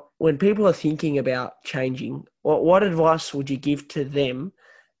 Now, when people are thinking about changing, what advice would you give to them?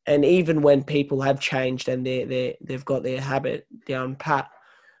 And even when people have changed and they've got their habit down pat,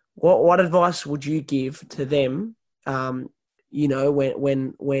 what advice would you give to them?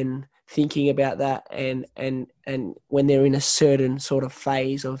 When thinking about that and when they're in a certain sort of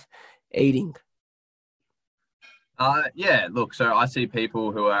phase of eating. Look, so I see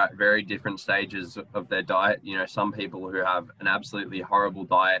people who are at very different stages of their diet. Some people who have an absolutely horrible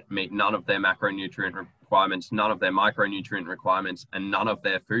diet, meet none of their macronutrient requirements, none of their micronutrient requirements, and none of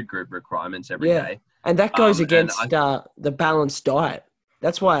their food group requirements every day. And that goes against the balanced diet.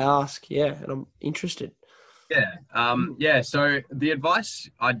 That's why I ask. Yeah, and I'm interested. So the advice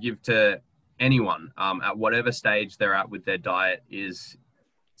I'd give to anyone at whatever stage they're at with their diet is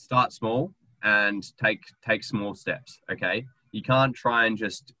start small and take small steps. Okay, you can't try and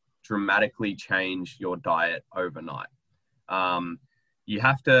just dramatically change your diet overnight. You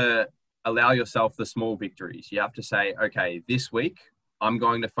have to allow yourself the small victories. You have to say, okay, this week I'm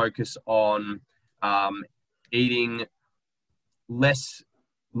going to focus on eating less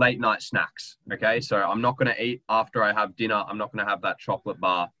late night snacks. Okay, so I'm not going to eat after I have dinner. I'm not going to have that chocolate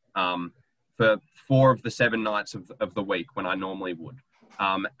bar for 4 of the 7 nights of the week when I normally would.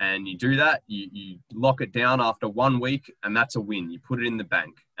 And you do that, you lock it down after 1 week, and that's a win. You put it in the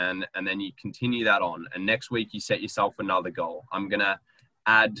bank, and then you continue that on. And next week you set yourself another goal. I'm going to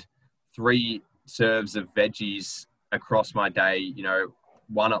add 3 serves of veggies across my day,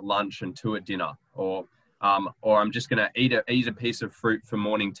 1 at lunch and 2 at dinner, or I'm just going to eat a piece of fruit for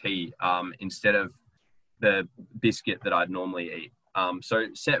morning tea instead of the biscuit that I'd normally eat. So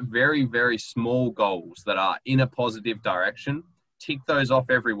set very, very small goals that are in a positive direction. Tick those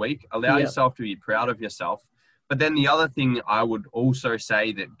off every week. Allow yourself to be proud of yourself. But then the other thing I would also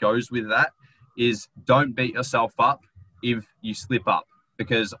say that goes with that is don't beat yourself up if you slip up,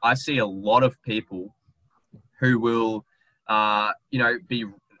 because I see a lot of people who will, they'll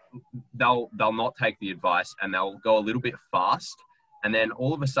not take the advice and they'll go a little bit fast. And then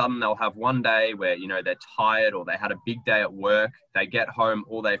all of a sudden they'll have one day where, they're tired or they had a big day at work. They get home,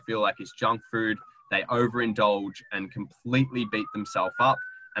 all they feel like is junk food. They overindulge and completely beat themselves up,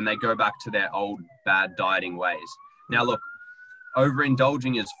 and they go back to their old bad dieting ways. Now, look,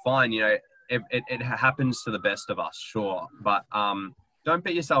 overindulging is fine. It happens to the best of us, sure. But don't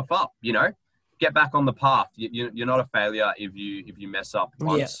beat yourself up, get back on the path. You're not a failure if you mess up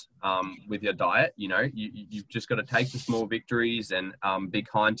once with your diet. You know, you've just got to take the small victories and be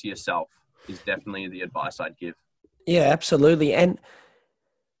kind to yourself is definitely the advice I'd give. Yeah, absolutely. And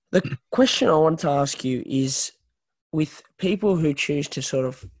the question I want to ask you is, with people who choose to sort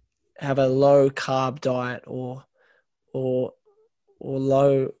of have a low carb diet or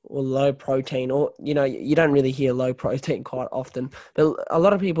low protein, or, you know, you don't really hear low protein quite often, but a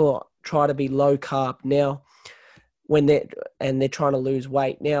lot of people try to be low carb now when they're trying to lose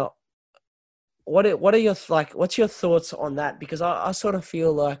weight. Now, what are your what's your thoughts on that? Because I sort of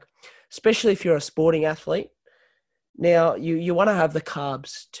feel like, especially if you're a sporting athlete, now you want to have the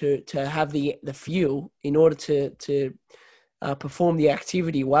carbs to have the fuel in order to perform the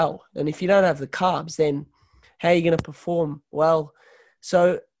activity well. And if you don't have the carbs, then how are you going to perform well?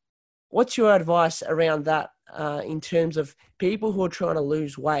 So what's your advice around that in terms of people who are trying to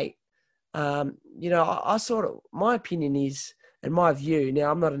lose weight? You know, I sort of, my opinion is, and my view, now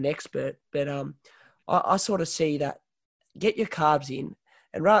I'm not an expert, but I sort of see that get your carbs in,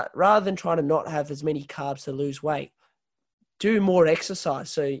 and rather than trying to not have as many carbs to lose weight, do more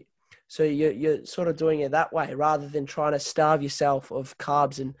exercise. So you're sort of doing it that way rather than trying to starve yourself of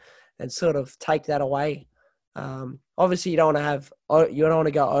carbs and sort of take that away. Obviously you don't want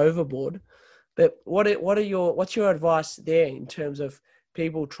to go overboard, but what's your advice there in terms of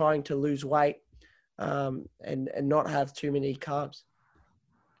people trying to lose weight and not have too many carbs?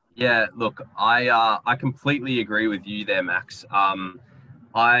 Yeah, look, I completely agree with you there, Max.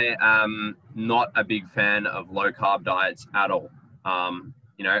 I am not a big fan of low carb diets at all.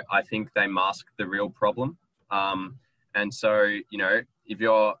 You know, I think they mask the real problem. And so, you know, if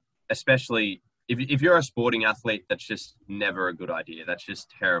you're a sporting athlete, that's just never a good idea. That's just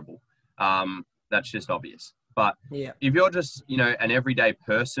terrible. That's just obvious. But if you're just, you know, an everyday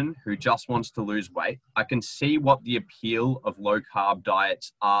person who just wants to lose weight, I can see what the appeal of low carb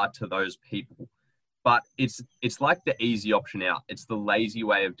diets are to those people. But it's like the easy option out. It's the lazy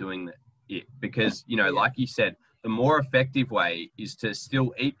way of doing it because, you know, like you said, the more effective way is to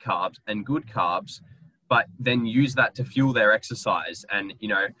still eat carbs and good carbs, but then use that to fuel their exercise. And, you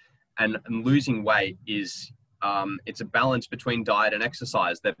know, and losing weight is, it's a balance between diet and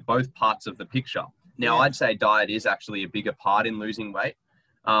exercise. They're both parts of the picture. Now, I'd say diet is actually a bigger part in losing weight.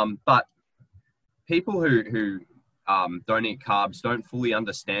 But people who don't eat carbs don't fully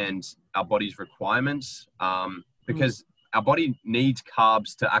understand our body's requirements because our body needs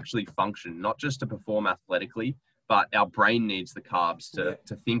carbs to actually function, not just to perform athletically, but our brain needs the carbs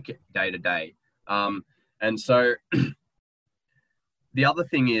to think day to day. And so the other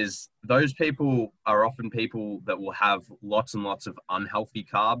thing is those people are often people that will have lots and lots of unhealthy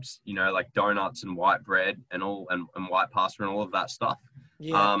carbs, you know, like donuts and white bread and white pasta and all of that stuff.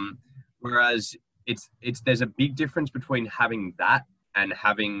 Yeah. Whereas there's a big difference between having that and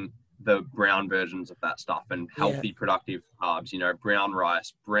having the brown versions of that stuff and healthy, productive carbs, you know, brown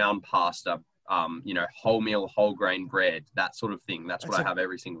rice, brown pasta, you know, wholemeal, whole grain bread, that sort of thing. That's what I have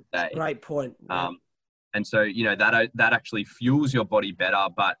every single day. Great point. Yeah. And so, you know, that actually fuels your body better,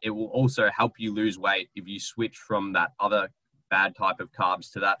 but it will also help you lose weight if you switch from that other bad type of carbs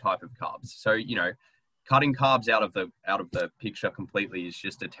to that type of carbs. So, you know, cutting carbs out of the picture completely is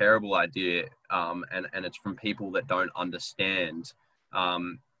just a terrible idea. And it's from people that don't understand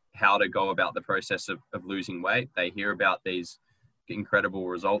how to go about the process of losing weight. They hear about these incredible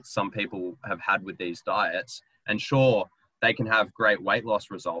results some people have had with these diets, and sure, they can have great weight loss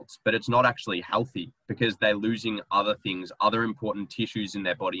results, but it's not actually healthy because they're losing other things, other important tissues in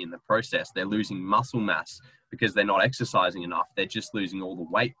their body in the process. They're losing muscle mass because they're not exercising enough. They're just losing all the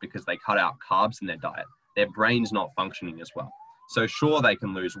weight because they cut out carbs in their diet. Their brain's not functioning as well. So sure, they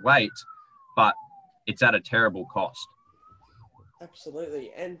can lose weight, but it's at a terrible cost.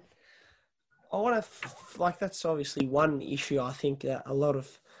 Absolutely. And I want to, that's obviously one issue I think that a lot of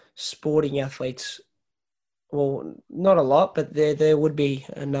sporting athletes, well, not a lot, but there would be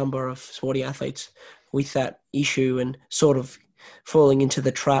a number of sporting athletes with that issue and sort of falling into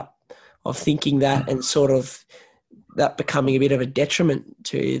the trap of thinking that and sort of that becoming a bit of a detriment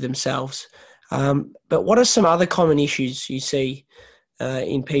to themselves. But what are some other common issues you see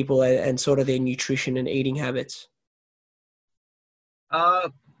in people and sort of their nutrition and eating habits?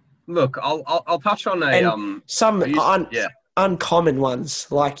 Look, I'll touch on some uncommon ones,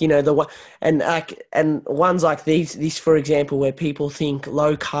 like, you know, and ones like these, for example, where people think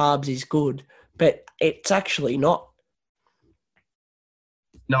low carbs is good, but it's actually not.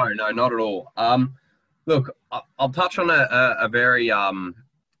 No, not at all. Look, I'll touch on a very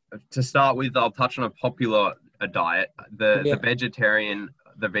to start with. I'll touch on a popular diet, the vegetarian,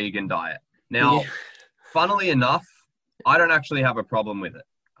 the vegan diet. Now, Yeah. funnily enough, I don't actually have a problem with it.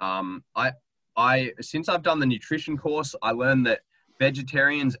 I since I've done the nutrition course, I learned that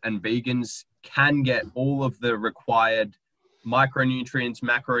vegetarians and vegans can get all of the required micronutrients,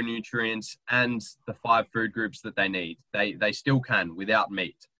 macronutrients, and the 5 food groups that they need. They still can without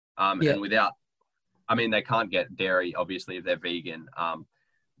meat, Yeah. and without. I mean, they can't get dairy, obviously, if they're vegan.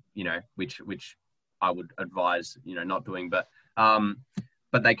 Which I would advise, not doing, but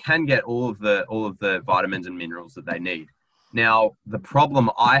they can get all of the vitamins and minerals that they need. Now, the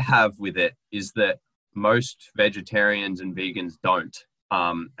problem I have with it is that most vegetarians and vegans don't.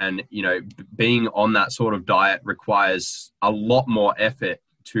 And being on that sort of diet requires a lot more effort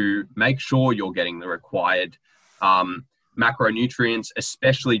to make sure you're getting the required macronutrients,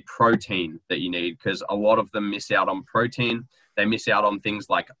 especially protein that you need, because a lot of them miss out on protein. They miss out on things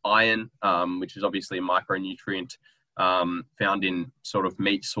like iron, which is obviously a micronutrient found in sort of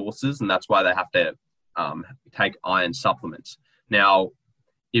meat sources, and that's why they have to take iron supplements. Now,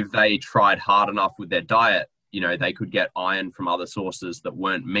 if they tried hard enough with their diet, they could get iron from other sources that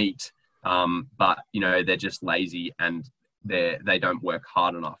weren't meat, but they're just lazy and they don't work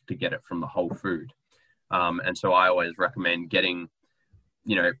hard enough to get it from the whole food. And so I always recommend getting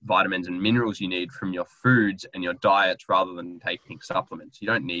vitamins and minerals you need from your foods and your diets rather than taking supplements. You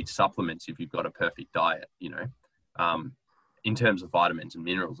don't need supplements if you've got a perfect diet, in terms of vitamins and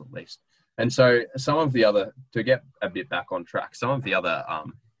minerals at least. And so to get a bit back on track, some of the other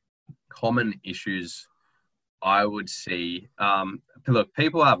common issues I would see, look,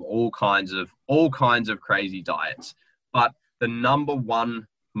 people have all kinds of crazy diets, but the number one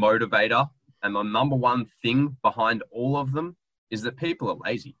motivator and the number one thing behind all of them is that people are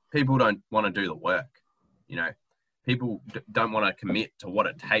lazy. People don't want to do the work. People don't want to commit to what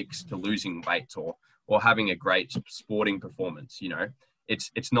it takes to losing weight or having a great sporting performance.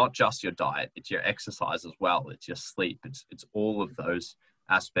 It's not just your diet, it's your exercise as well. It's your sleep. It's all of those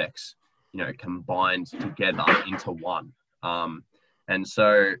aspects, combined together into one. And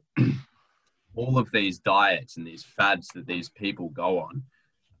so all of these diets and these fads that these people go on,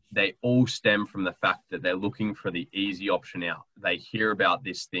 they all stem from the fact that they're looking for the easy option out. They hear about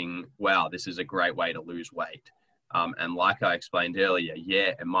this thing, wow, this is a great way to lose weight. And like I explained earlier,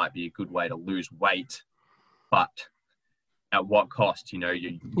 yeah, it might be a good way to lose weight, but at what cost? You're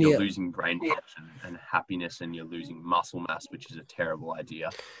losing brain function and happiness, and you're losing muscle mass, which is a terrible idea.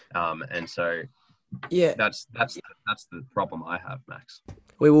 And so, Yeah, that's the problem I have, Max.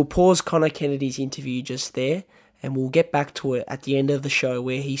 we will pause Connor Kennedy's interview just there, and we'll get back to it at the end of the show,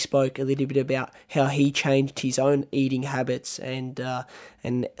 where he spoke a little bit about how he changed his own eating habits and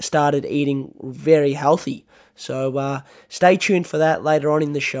started eating very healthy. So stay tuned for that later on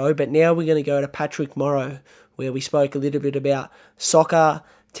in the show. But now we're going to go to Patrick Morrow, where we spoke a little bit about soccer,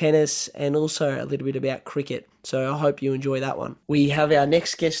 tennis, and also a little bit about cricket. So I hope you enjoy that one. We have our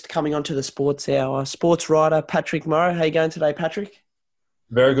next guest coming onto the Sports Hour, sports writer Patrick Morrow. How you going today, Patrick?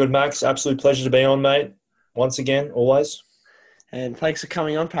 Very good, Max. Absolute pleasure to be on, mate. Once again, always. And thanks for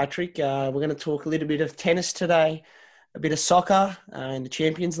coming on, Patrick. We're going to talk a little bit of tennis today, a bit of soccer in the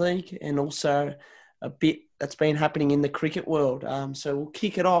Champions League, and also a bit that's been happening in the cricket world. So we'll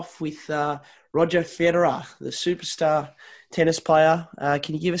kick it off with Roger Federer, the superstar tennis player.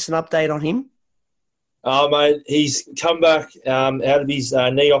 Can you give us an update on him? Mate, he's come back out of his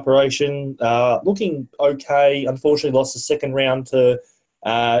knee operation, looking okay. Unfortunately, lost the second round to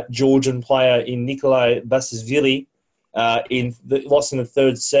Georgian player in Nikolai Basilashvili, lost in the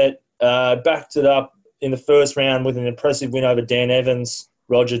third set. Backed it up in the first round with an impressive win over Dan Evans.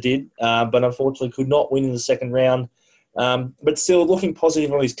 Roger did, but unfortunately could not win in the second round. But still looking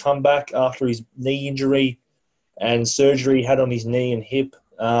positive on his comeback after his knee injury and surgery he had on his knee and hip.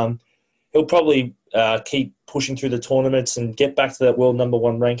 He'll probably keep pushing through the tournaments and get back to that world number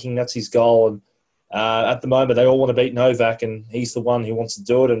one ranking. That's his goal. And at the moment, they all want to beat Novak, and he's the one who wants to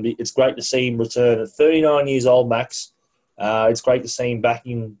do it. And it's great to see him return at 39 years old, Max. It's great to see him back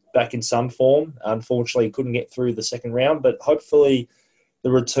in some form. Unfortunately, he couldn't get through the second round, but hopefully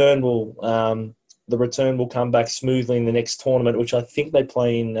the return will come back smoothly in the next tournament, which I think they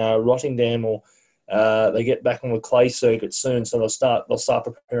play in Rotterdam, or they get back on the clay circuit soon, so they'll start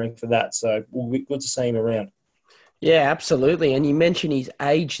preparing for that. So it will be good to see him around. Yeah, absolutely. And you mentioned his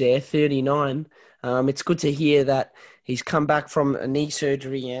age there, 39. It's good to hear that he's come back from a knee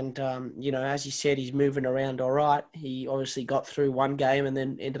surgery and, as you said, he's moving around all right. He obviously got through one game and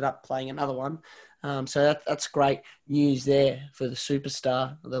then ended up playing another one. So that's great news there for the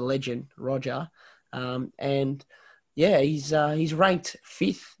superstar, the legend, Roger. And, yeah, he's ranked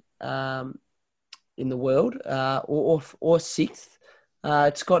 5th in the world or 6th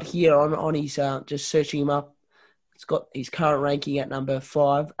It's got here on his, just searching him up, it's got his current ranking at number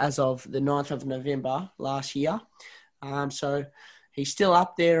 5 as of the 9th of November last year. So he's still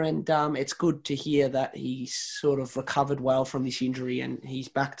up there, and it's good to hear that he's sort of recovered well from this injury and he's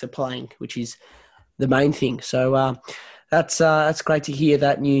back to playing, which is the main thing. So that's great to hear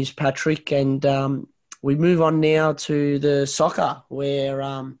that news, Patrick. And we move on now to the soccer,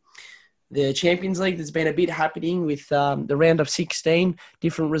 where the Champions League, there's been a bit happening with the round of 16,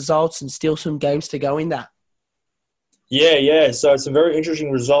 different results and still some games to go in that. Yeah. So some very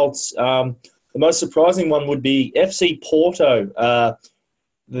interesting results. The most surprising one would be FC Porto,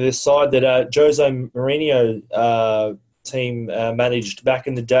 the side that Jose Mourinho team managed back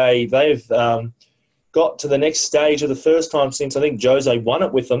in the day. They've got to the next stage for the first time since I think Jose won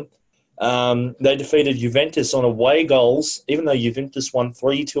it with them. They defeated Juventus on away goals, even though Juventus won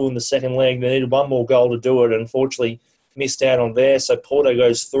 3-2 in the second leg. They needed one more goal to do it, and unfortunately missed out on there. So Porto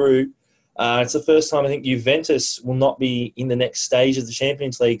goes through. It's the first time I think Juventus will not be in the next stage of the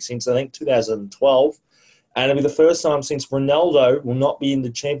Champions League since I think 2012. And it'll be the first time since Ronaldo will not be in the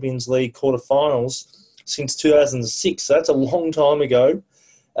Champions League quarterfinals since 2006. So that's a long time ago.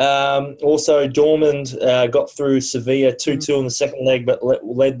 Also, Dortmund got through Sevilla 2-2 in the second leg, but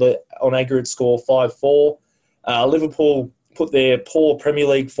led on aggregate score 5-4. Liverpool put their poor Premier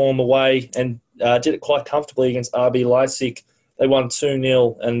League form away and did it quite comfortably against RB Leipzig. They won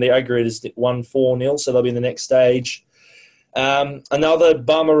 2-0, and the aggregate is 1-4-0, so they'll be in the next stage. Another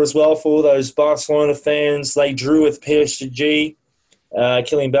bummer as well for those Barcelona fans. They drew with PSG.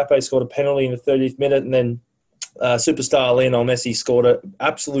 Kylian Mbappe scored a penalty in the 30th minute, and then superstar Lionel Messi scored an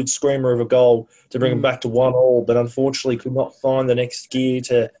absolute screamer of a goal to bring him back to 1-1, but unfortunately could not find the next gear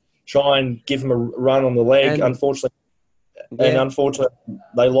to try and give him a run on the leg. Unfortunately, they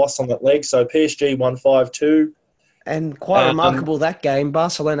lost on that leg. So PSG won 5-2. And quite remarkable that game.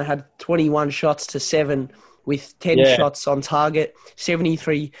 Barcelona had 21 shots to 7 with 10 shots on target,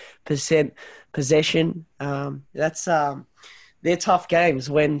 73% possession. They're tough games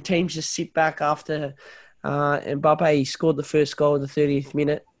when teams just sit back after Mbappe scored the first goal in the 30th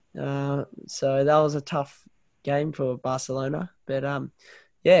minute. So that was a tough game for Barcelona. But, also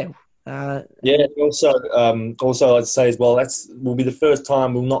I'd say as well, will be the first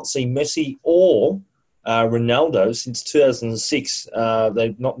time we'll not see Messi or Ronaldo since 2006.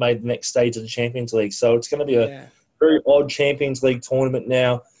 They've not made the next stage of the Champions League. So it's going to be a very odd Champions League tournament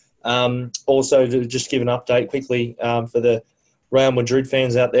now. Also, to just give an update quickly for the Real Madrid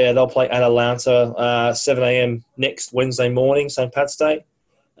fans out there, they'll play Atalanta 7 a.m. next Wednesday morning, St. Pat's Day.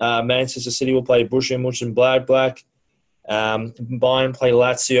 Manchester City will play Borussia Mönchengladbach. Bayern play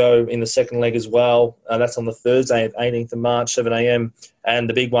Lazio in the second leg as well. That's on the Thursday, 18th of March, 7 a.m. And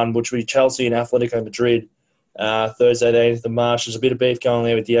the big one, which will be Chelsea and Atletico Madrid, Thursday, the 18th of March. There's a bit of beef going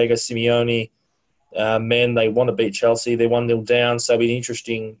there with Diego Simeone. Men, they want to beat Chelsea. They're 1-0 down, so it'll be an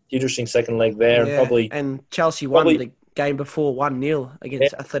interesting second leg there. And Chelsea won the game before 1-0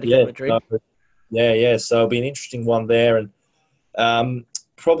 against Atletico Madrid. So it'll be an interesting one there. And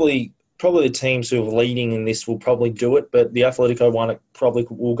probably the teams who are leading in this will probably do it, but the Atletico one probably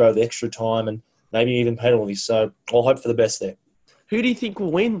will go the extra time and maybe even penalties. So I'll hope for the best there. Who do you think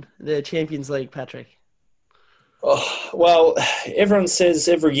will win the Champions League, Patrick? Oh, well, everyone says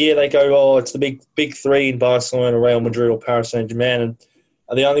every year they go, it's the big three in Barcelona, Real Madrid or Paris Saint-Germain. And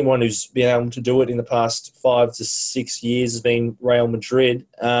the only one who's been able to do it in the past 5 to 6 years has been Real Madrid.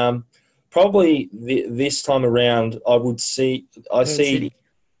 Probably this time around, I see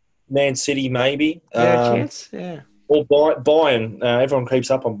Man City maybe. Chance, yeah. Or Bayern. Everyone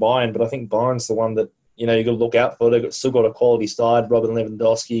creeps up on Bayern, but I think Bayern's the one that you've got to look out for. They've still got a quality side, Robert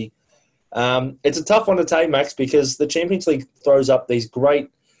Lewandowski. It's a tough one to take, Max, because the Champions League throws up these great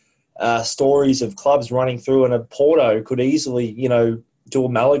stories of clubs running through, and a Porto could easily, do a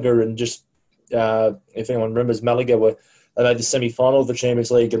Malaga and just, if anyone remembers, Malaga they made the semi-final of the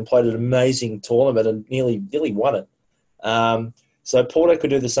Champions League and played an amazing tournament and nearly won it. So Porto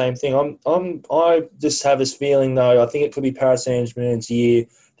could do the same thing. I just have this feeling, though, I think it could be Paris Saint-Germain's year.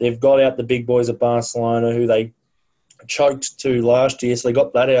 They've got out the big boys at Barcelona, who they choked to last year, so they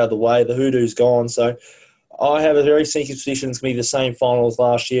got that out of the way. The hoodoo's gone. So I have a very sneaky suspicion it's going to be the same final as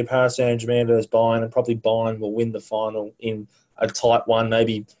last year, Paris Saint-Germain versus Bayern, and probably Bayern will win the final in a tight one.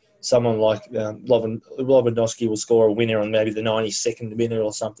 Maybe someone like Lewandowski will score a winner on maybe the 92nd minute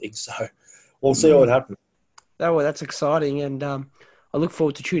or something. So we'll see what happens. That's exciting, and I look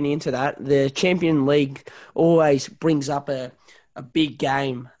forward to tuning into that. The Champions League always brings up a big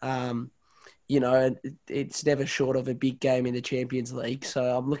game. It's never short of a big game in the Champions League.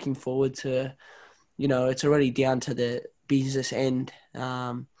 So I'm looking forward to, it's already down to the business end.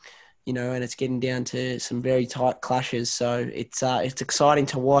 And it's getting down to some very tight clashes. So it's exciting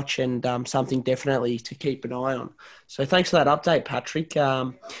to watch and something definitely to keep an eye on. So thanks for that update, Patrick.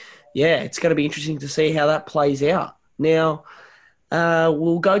 It's going to be interesting to see how that plays out. Now,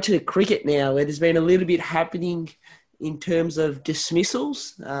 we'll go to cricket now, where there's been a little bit happening in terms of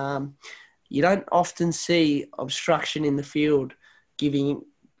dismissals. You don't often see obstruction in the field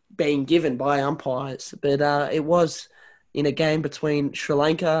being given by umpires, but it was in a game between Sri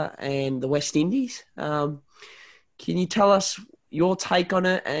Lanka and the West Indies. Can you tell us your take on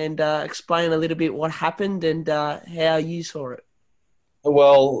it and explain a little bit what happened and how you saw it?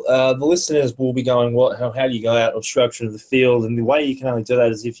 Well, the listeners will be going, how do you go out obstruction of the field? And the way you can only do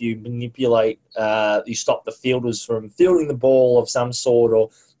that is if you manipulate, you stop the fielders from fielding the ball of some sort,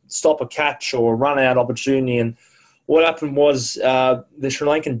 or stop a catch or a run-out opportunity. And what happened was the Sri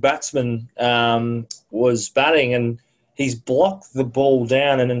Lankan batsman was batting, and he's blocked the ball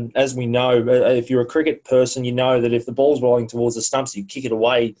down. And as we know, if you're a cricket person, you know that if the ball's rolling towards the stumps, you kick it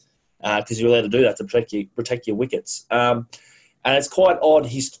away because you're allowed to do that to protect your wickets. And it's quite odd.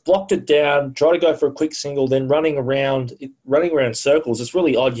 He's blocked it down, tried to go for a quick single, then running around circles. It's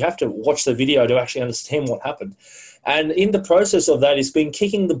really odd. You have to watch the video to actually understand what happened. And in the process of that, he's been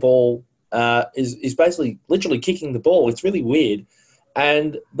kicking the ball, is basically literally kicking the ball. It's really weird.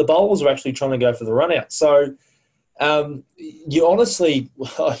 And the bowlers are actually trying to go for the run out. So you honestly,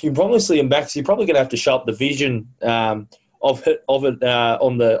 and Max, you're probably going to have to show up the vision of it on the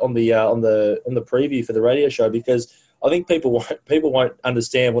preview for the radio show, because I think people won't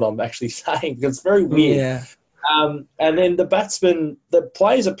understand what I'm actually saying, because it's very weird. Yeah. And then the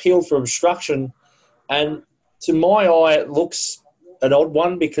players appealed for obstruction, and to my eye, it looks an odd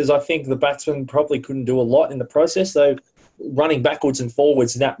one, because I think the batsman probably couldn't do a lot in the process. So running backwards and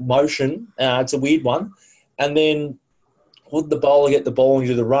forwards in that motion, it's a weird one. And then would the bowler get the ball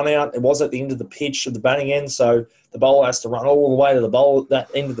into the run out? It was at the end of the pitch of the batting end, so the bowler has to run all the way to that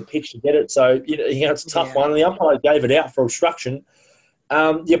end of the pitch to get it. So it's a tough one. And the umpire gave it out for obstruction.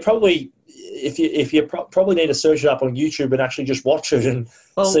 You probably probably need to search it up on YouTube and actually just watch it and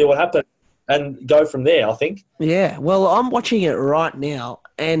see what happened and go from there, I think. Yeah, well, I'm watching it right now,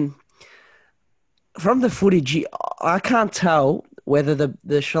 and from the footage, I can't tell whether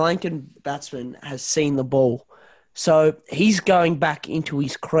the Sri Lankan batsman has seen the ball. So he's going back into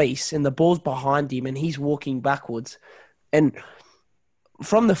his crease, and the ball's behind him, and he's walking backwards. And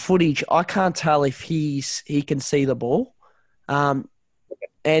from the footage, I can't tell if he can see the ball.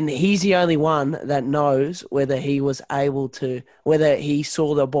 And he's the only one that knows whether he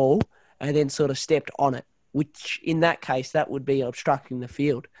saw the ball and then sort of stepped on it, which in that case, that would be obstructing the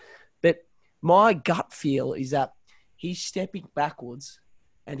field. But my gut feel is that he's stepping backwards,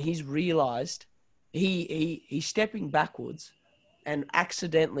 and he's realised he's stepping backwards, and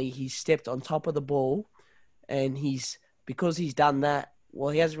accidentally he's stepped on top of the ball, and because he's done that, well,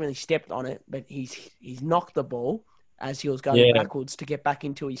 he hasn't really stepped on it, but he's knocked the ball as he was going backwards to get back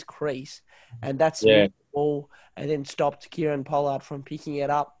into his crease, and that's the ball, and then stopped Kieran Pollard from picking it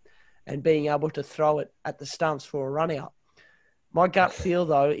up and being able to throw it at the stumps for a run out. My gut feel,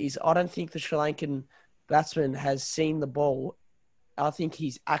 though, is I don't think the Sri Lankan batsman has seen the ball. I think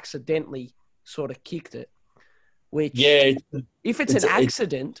he's accidentally sort of kicked it, which if it's an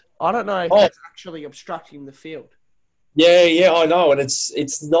accident, I don't know if it's actually obstructing the field. Yeah, I know, and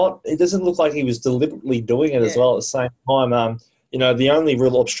it's not. It doesn't look like he was deliberately doing it as well. At the same time, the only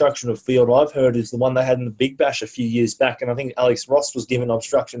real obstruction of field I've heard is the one they had in the Big Bash a few years back, and I think Alex Ross was given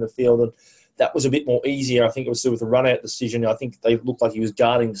obstruction of field, and that was a bit more easier. I think it was to do with the run-out decision. I think they looked like he was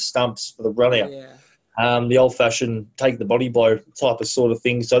guarding the stumps for the run-out. Yeah. The old-fashioned take the body blow type of sort of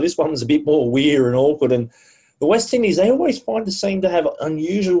thing. So this one was a bit more weird and awkward. And the West Indies, they always seem to have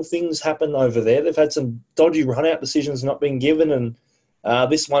unusual things happen over there. They've had some dodgy run-out decisions not being given, and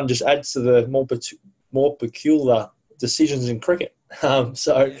this one just adds to the more peculiar decisions in cricket. It's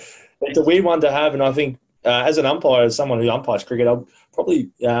a weird one to have, and I think as an umpire, as someone who umpires cricket, I'd probably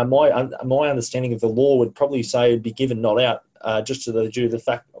my understanding of the law would probably say it'd be given not out, just due to the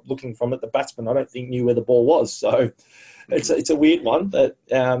fact of looking from it, the batsman I don't think knew where the ball was. So it's a weird one. But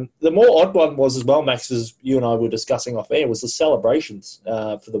the more odd one was as well, Max, as you and I were discussing off air, was the celebrations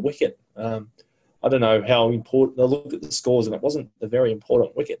for the wicket. I don't know how important. I looked at the scores, and it wasn't a very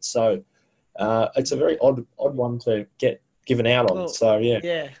important wicket. So it's a very odd one to get given out on.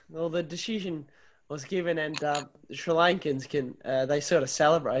 Yeah. Well, the decision was given, and the Sri Lankans they sort of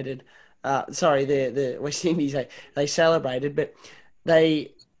celebrated. The West Indies they celebrated, but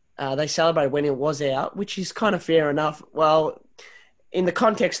they celebrated when it was out, which is kind of fair enough. Well, in the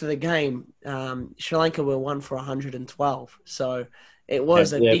context of the game, Sri Lanka were 1 for 112. So it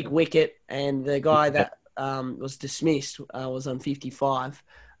was a big wicket, and the guy that was dismissed was on 55.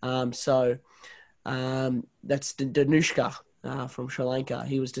 That's Danushka from Sri Lanka.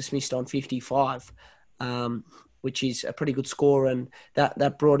 He was dismissed on 55, which is a pretty good score, and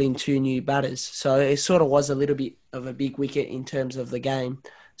that brought in 2 new batters. So it sort of was a little bit of a big wicket in terms of the game.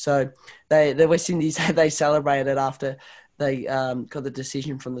 So the West Indies, they celebrated after they got the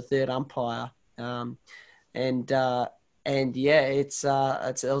decision from the third umpire. It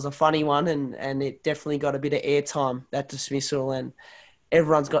was a funny one, and it definitely got a bit of airtime, that dismissal, and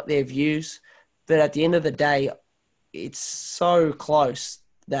everyone's got their views. But at the end of the day, it's so close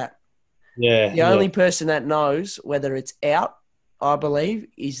that the only person that knows whether it's out, I believe,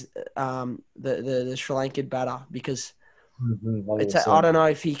 is the Sri Lankan batter, because I don't know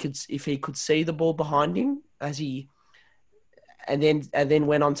if he could see the ball behind him and then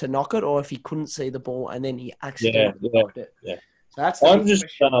went on to knock it, or if he couldn't see the ball and then he accidentally knocked it. Yeah. So that's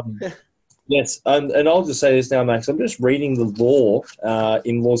yes, and I'll just say this now, Max. I'm just reading the law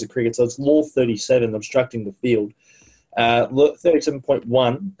in Laws of Cricket. So it's Law 37, obstructing the field.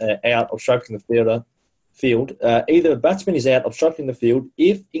 37.1, out, obstructing the field. Either a batsman is out, obstructing the field,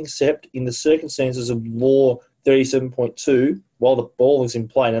 if, except in the circumstances of Law 37.2, while the ball is in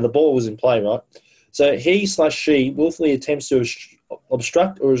play. Now, the ball was in play, right? So he/she willfully attempts to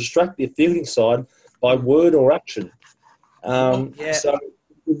obstruct or distract the fielding side by word or action. So a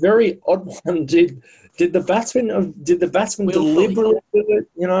very odd one. Did the batsman deliberately do it?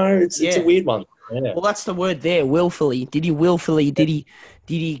 You know, it's a weird one. Yeah. Well, that's the word there, willfully. Did he willfully? Did he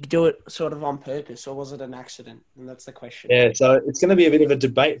do it sort of on purpose, or was it an accident? And that's the question. Yeah, so it's going to be a bit of a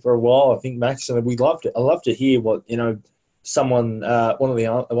debate for a while, I think, Max. And I'd love to hear what someone, one of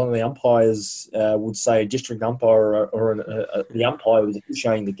the umpires would say, a district umpire or the umpire who's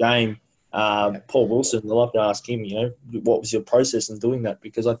officiating the game, Paul Wilson. I'd love to ask him, what was your process in doing that?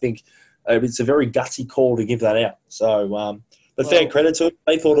 Because I think it's a very gutsy call to give that out. So, but fair credit to it.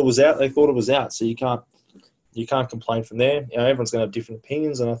 They thought it was out. So you can't complain from there. Everyone's going to have different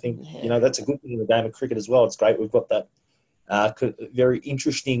opinions, and I think that's a good thing in the game of cricket as well. It's great we've got that very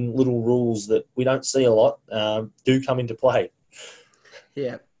interesting little rules that we don't see a lot do come into play.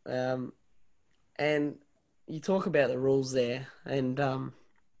 Yeah, and you talk about the rules there, and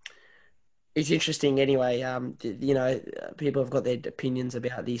it's interesting anyway. People have got their opinions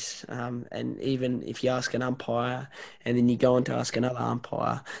about this, and even if you ask an umpire and then you go on to ask another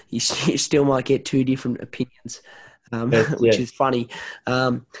umpire, you still might get 2 different opinions, which is funny.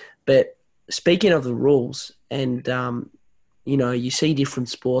 But speaking of the rules, and you see different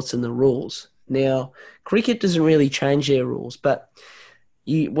sports and the rules. Now, cricket doesn't really change their rules, but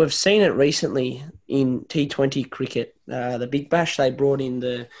we've seen it recently in T20 cricket. The Big Bash, they brought in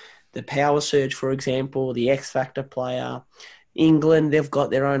the power surge, for example, the X Factor player. England, they've got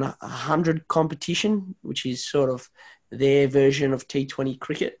their own 100 competition, which is sort of their version of T20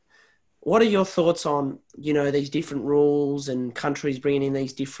 cricket. What are your thoughts on, these different rules and countries bringing in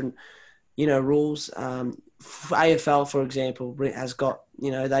these different, rules? AFL, for example, has got,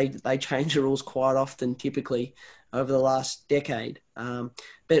 they change the rules quite often, typically over the last decade.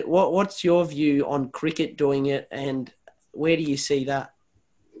 But what's your view on cricket doing it, and where do you see that?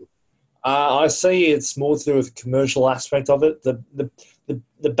 I see it's more to do with the commercial aspect of it. The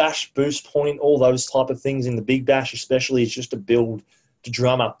bash boost point, all those type of things in the Big Bash especially, is just to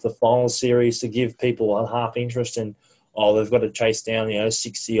drum up the final series, to give people a half interest in, they've got to chase down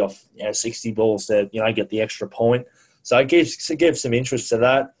 60 off 60 balls to get the extra point. So it gives some interest to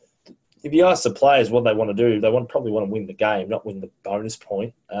that. If you ask the players what they want to do, they probably want to win the game, not win the bonus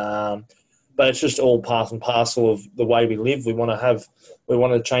point. But it's just all part and parcel of the way we live. We want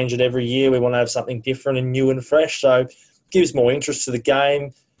to change it every year. We want to have something different and new and fresh. So it gives more interest to the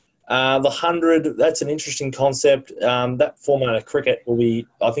game. The 100, that's an interesting concept. That format of cricket will be,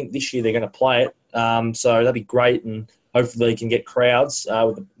 I think this year they're going to play it. So that'd be great, and hopefully they can get crowds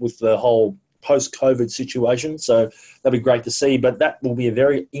with the whole post-COVID situation. So that'd be great to see. But that will be a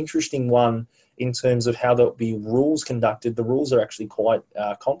very interesting one in terms of how there'll be rules conducted. The rules are actually quite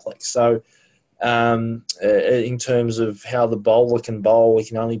complex. So in terms of how the bowler can bowl, he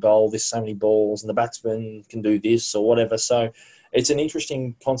can only bowl this so many balls, and the batsman can do this or whatever. So it's an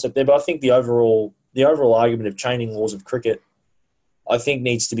interesting concept there. But I think the overall argument of changing laws of cricket, I think,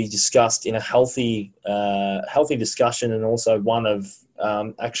 needs to be discussed in a healthy discussion, and also one of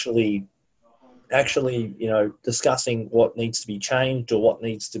actually discussing what needs to be changed or what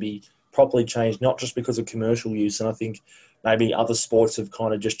needs to be properly changed, not just because of commercial use. And I think maybe other sports have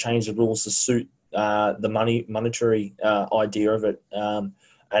kind of just changed the rules to suit the monetary idea of it,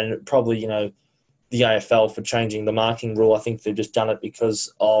 and probably the AFL for changing the marking rule. I think they've just done it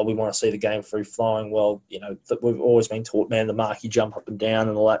because we want to see the game free flowing. Well, we've always been taught, man, the mark, you jump up and down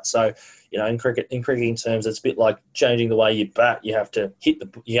and all that. So in cricketing terms, it's a bit like changing the way you bat. You have to hit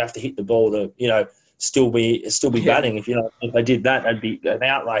the ball to still be batting. If they did that, that'd be an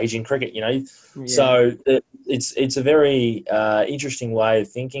outrage in cricket. Yeah. So it's a very interesting way of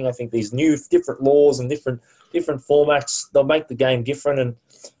thinking. I think these different laws and different formats, they'll make the game different, and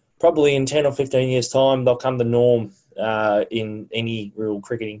probably in 10 or 15 years' time, they'll come the norm in any real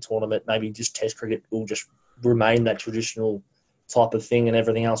cricketing tournament. Maybe just Test cricket will just remain that traditional type of thing, and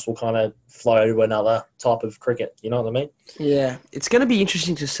everything else will kind of flow to another type of cricket. You know what I mean? Yeah, it's going to be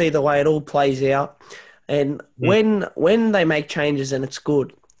interesting to see the way it all plays out. And when they make changes and it's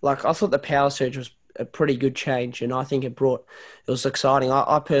good, like I thought the power surge was a pretty good change, and I think it was exciting.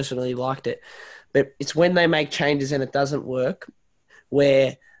 I personally liked it. But it's when they make changes and it doesn't work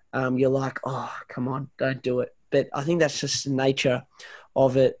where you're like, oh, come on, don't do it. But I think that's just the nature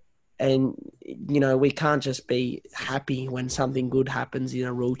of it. And, we can't just be happy when something good happens in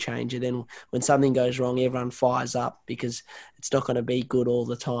a rule change. And then when something goes wrong, everyone fires up because it's not going to be good all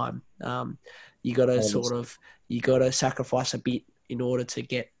the time. You got to sacrifice a bit in order to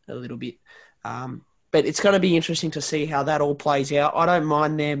get a little bit. But it's going to be interesting to see how that all plays out. I don't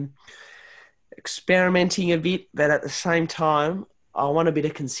mind them experimenting a bit, but at the same time, I want a bit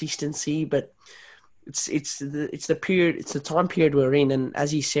of consistency. But it's the time period we're in, and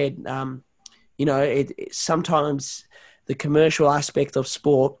as you said, sometimes the commercial aspect of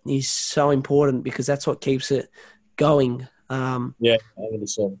sport is so important because that's what keeps it going.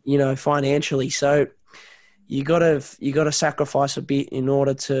 100%. Financially. So you got to sacrifice a bit in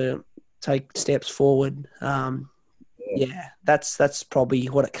order to take steps forward. That's probably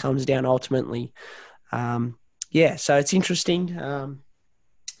what it comes down ultimately. So it's interesting.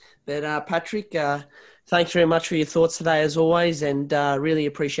 But Patrick, thanks very much for your thoughts today as always, and really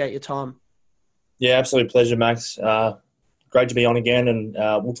appreciate your time. Yeah, absolute pleasure, Max. Great to be on again, and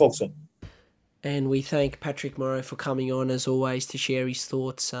we'll talk soon. And we thank Patrick Morrow for coming on as always to share his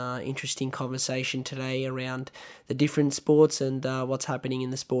thoughts. Interesting conversation today around the different sports and what's happening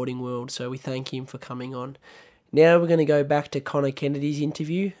in the sporting world. So we thank him for coming on. Now we're going to go back to Connor Kennedy's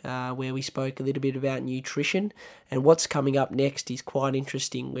interview where we spoke a little bit about nutrition, and what's coming up next is quite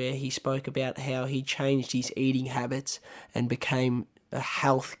interesting, where he spoke about how he changed his eating habits and became a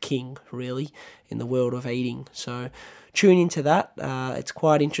health king, really, in the world of eating. So tune into that. It's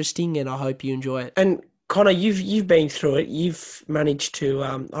quite interesting, and I hope you enjoy it. And Connor, you've been through it. You've managed to.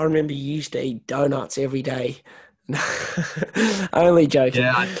 I remember you used to eat donuts every day. Only joking.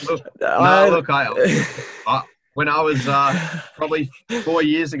 Yeah, when I was probably 4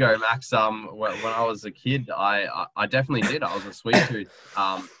 years ago, Max, when I was a kid, I definitely did. I was a sweet tooth.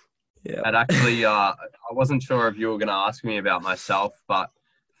 And actually, I wasn't sure if you were going to ask me about myself, but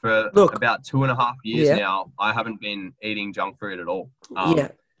for about 2.5 years now, I haven't been eating junk food at all.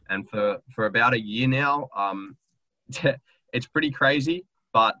 And for about a year now, it's pretty crazy,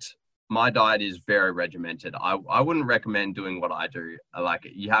 but my diet is very regimented. I wouldn't recommend doing what I do.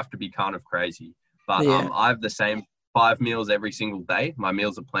 You have to be kind of crazy. But I have the same 5 meals every single day. My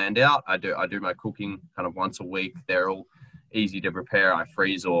meals are planned out. I do my cooking kind of once a week. They're all easy to prepare. I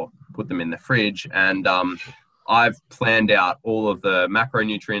freeze or put them in the fridge. And I've planned out all of the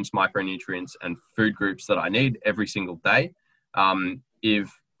macronutrients, micronutrients, and food groups that I need every single day.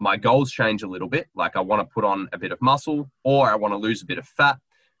 If my goals change a little bit, like I want to put on a bit of muscle or I want to lose a bit of fat,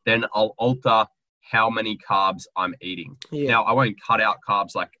 then I'll alter how many carbs I'm eating. Now, I won't cut out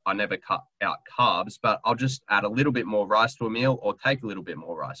carbs, like I never cut out carbs, but I'll just add a little bit more rice to a meal or take a little bit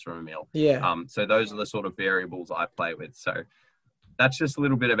more rice from a meal. So those are the sort of variables I play with. So that's just a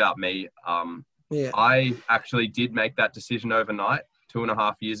little bit about me. I actually did make that decision overnight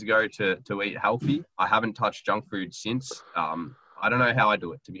 2.5 years ago to eat healthy. I haven't touched junk food since. I don't know how I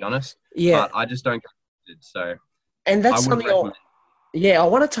do it, to be honest. But I just don't get it. So, and that's something I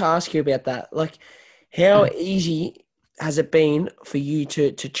wanted to ask you about that. Like, how easy has it been for you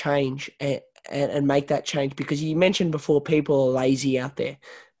to change and make that change? Because you mentioned before people are lazy out there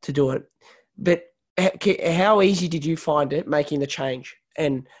to do it. But how easy did you find it making the change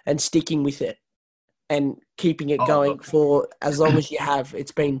and sticking with it and keeping it going for as long as you have?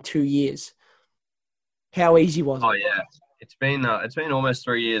 It's been 2 years. How easy was it? Oh, yeah. It's been almost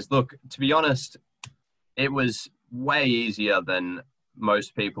 3 years. Look, to be honest, it was way easier than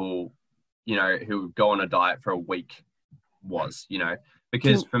most people, who go on a diet for a week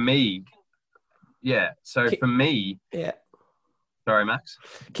because for me, Sorry, Max.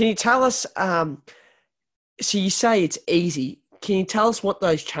 Can you tell us, so you say it's easy. Can you tell us what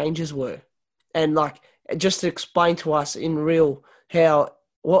those changes were? And like, just to explain to us in real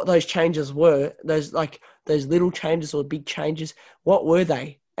what those changes were, those little changes or big changes, what were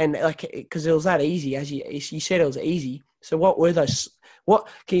they? And like, because it was that easy, as you said, it was easy. So what were those? What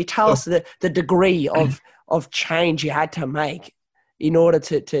can you tell us the degree of change you had to make in order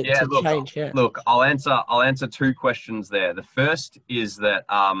to change? Yeah. Look, I'll answer two questions there. The first is that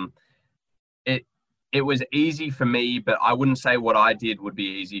it was easy for me, but I wouldn't say what I did would be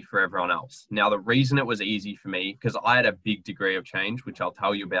easy for everyone else. Now, the reason it was easy for me, because I had a big degree of change, which I'll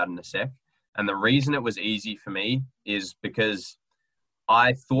tell you about in a sec. And the reason it was easy for me is because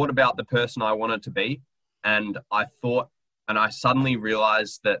I thought about the person I wanted to be, and I suddenly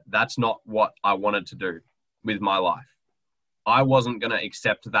realized that that's not what I wanted to do with my life. I wasn't going to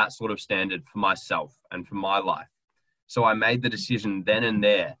accept that sort of standard for myself and for my life. So I made the decision then and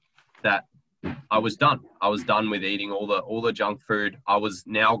there that I was done. I was done with eating all the junk food. I was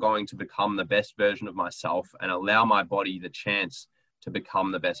now going to become the best version of myself and allow my body the chance to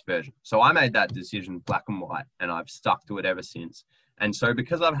become the best version. So I made that decision black and white, and I've stuck to it ever since. And so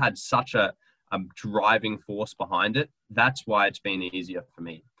because I've had such a driving force behind it, that's why it's been easier for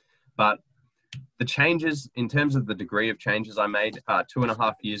me. But the changes, in terms of the degree of changes I made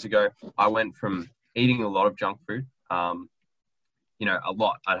 2.5 years ago, I went from eating a lot of junk food, a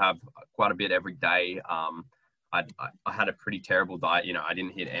lot. I'd have quite a bit every day. I had a pretty terrible diet. I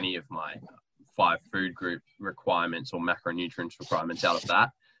didn't hit any of my 5 food group requirements or macronutrients requirements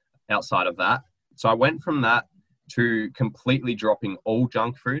outside of that. So I went from that to completely dropping all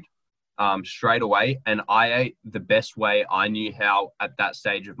junk food straight away. And I ate the best way I knew how at that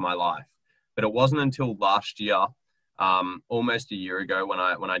stage of my life. But it wasn't until last year, almost a year ago, when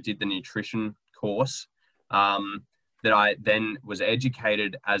I did the nutrition course, that I then was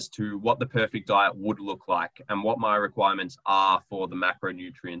educated as to what the perfect diet would look like and what my requirements are for the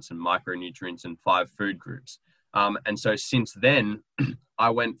macronutrients and micronutrients and 5 food groups. And so since then, I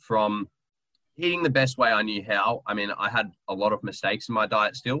went from eating the best way I knew how. I mean, I had a lot of mistakes in my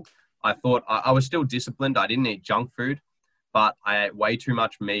diet still. I thought I was still disciplined. I didn't eat junk food, but I ate way too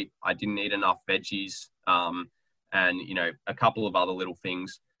much meat. I didn't eat enough veggies, and, a couple of other little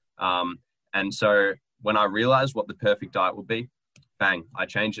things. And so when I realized what the perfect diet would be, bang, I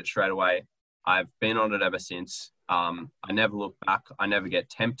changed it straight away. I've been on it ever since. I never look back. I never get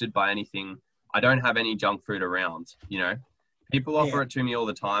tempted by anything. I don't have any junk food around, People offer it to me all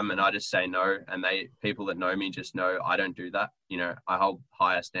the time, and I just say no. And people that know me just know I don't do that. I hold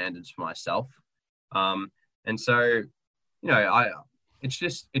higher standards for myself. And so, it's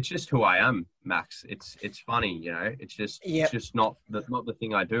just who I am, Max. It's funny, it's just not the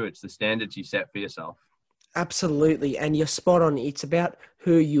thing I do. It's the standards you set for yourself. Absolutely. And you're spot on. It's about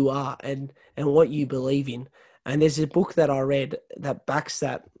who you are and what you believe in. And there's a book that I read that backs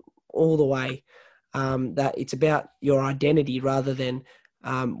that all the way, that it's about your identity rather than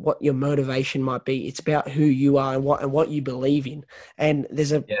what your motivation might be. It's about who you are and what you believe in. And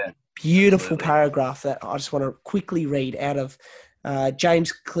there's a beautiful paragraph that I just want to quickly read out of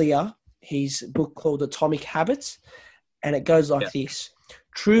James Clear, his book called Atomic Habits. And it goes like this.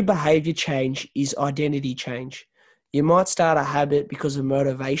 True behavior change is identity change. You might start a habit because of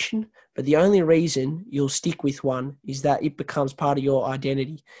motivation, but the only reason you'll stick with one is that it becomes part of your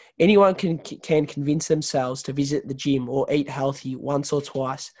identity. Anyone can convince themselves to visit the gym or eat healthy once or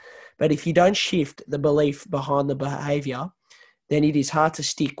twice, but if you don't shift the belief behind the behavior, then it is hard to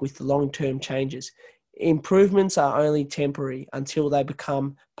stick with the long-term changes. Improvements are only temporary until they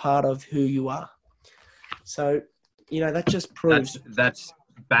become part of who you are. So, that just proves that's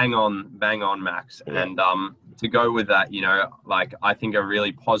bang on, Max. Yeah. And to go with that, I think a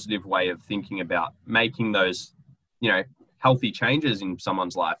really positive way of thinking about making those, healthy changes in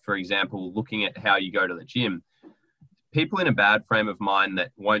someone's life. For example, looking at how you go to the gym. People in a bad frame of mind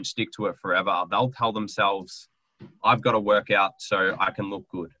that won't stick to it forever, they'll tell themselves, I've got to work out so I can look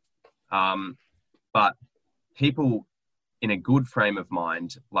good. But people in a good frame of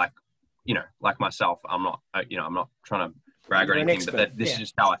mind, like myself, I'm not trying to brag or anything, but this is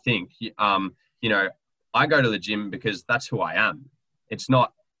just how I think. I go to the gym because that's who I am. It's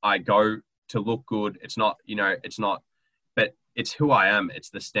not I go to look good. It's not, but it's who I am. It's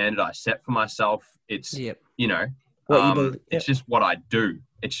the standard I set for myself. It's, it's just what I do.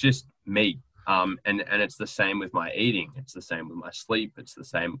 It's just me. And it's the same with my eating. It's the same with my sleep. It's the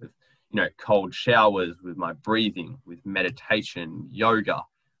same with, cold showers, with my breathing, with meditation, yoga.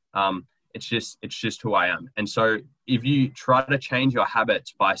 It's just who I am. And so if you try to change your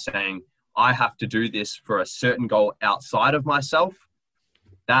habits by saying, I have to do this for a certain goal outside of myself,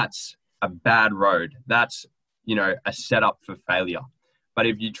 that's a bad road. That's, a setup for failure. But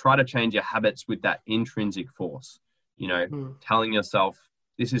if you try to change your habits with that intrinsic force, telling yourself,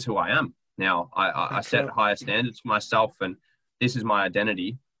 this is who I am. Now, I set higher standards for myself and this is my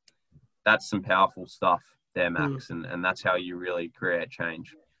identity. That's some powerful stuff there, Max. And that's how you really create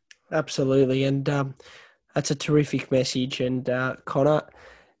change. Absolutely. And that's a terrific message. And Connor,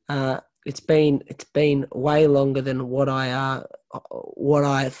 it's been way longer than what I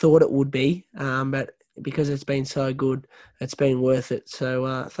thought it would be. But because it's been so good, it's been worth it.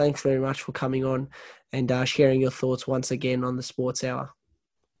 So thanks very much for coming on and sharing your thoughts once again on the Sports Hour.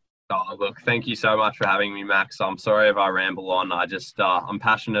 Oh, look, thank you so much for having me, Max. I'm sorry if I ramble on. I'm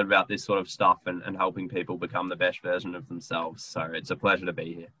passionate about this sort of stuff and helping people become the best version of themselves. So it's a pleasure to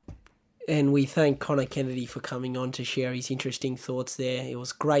be here. And we thank Connor Kennedy for coming on to share his interesting thoughts there. It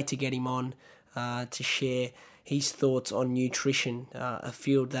was great to get him on to share his thoughts on nutrition, a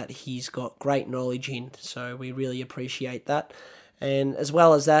field that he's got great knowledge in. So we really appreciate that. And as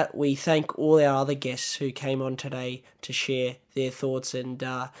well as that, we thank all our other guests who came on today to share their thoughts and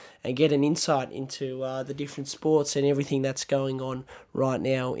get an insight into the different sports and everything that's going on right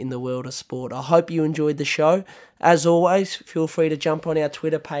now in the world of sport. I hope you enjoyed the show. As always, feel free to jump on our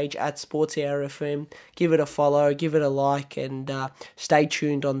Twitter page at SportsHourFM, give it a follow, give it a like, and stay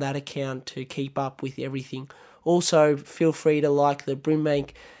tuned on that account to keep up with everything. Also, feel free to like the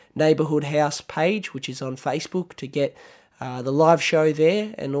Brimbank Neighbourhood House page, which is on Facebook, to get the live show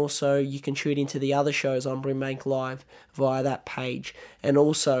there, and also you can tune into the other shows on Brimbank Live via that page. And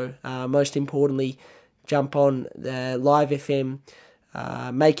also, most importantly, jump on the Live FM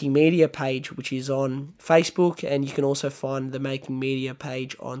Making Media page, which is on Facebook, and you can also find the Making Media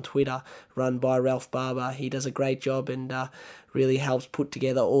page on Twitter, run by Ralph Barber. He does a great job and really helps put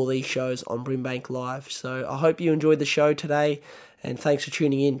together all these shows on Brimbank Live. So I hope you enjoyed the show today, and thanks for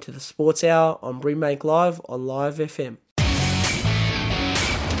tuning in to the Sports Hour on Brimbank Live on Live FM.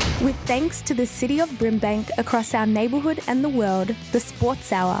 With thanks to the City of Brimbank across our neighbourhood and the world, the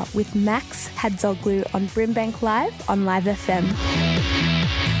Sports Hour with Max Hadzoglu on Brimbank Live on Live FM.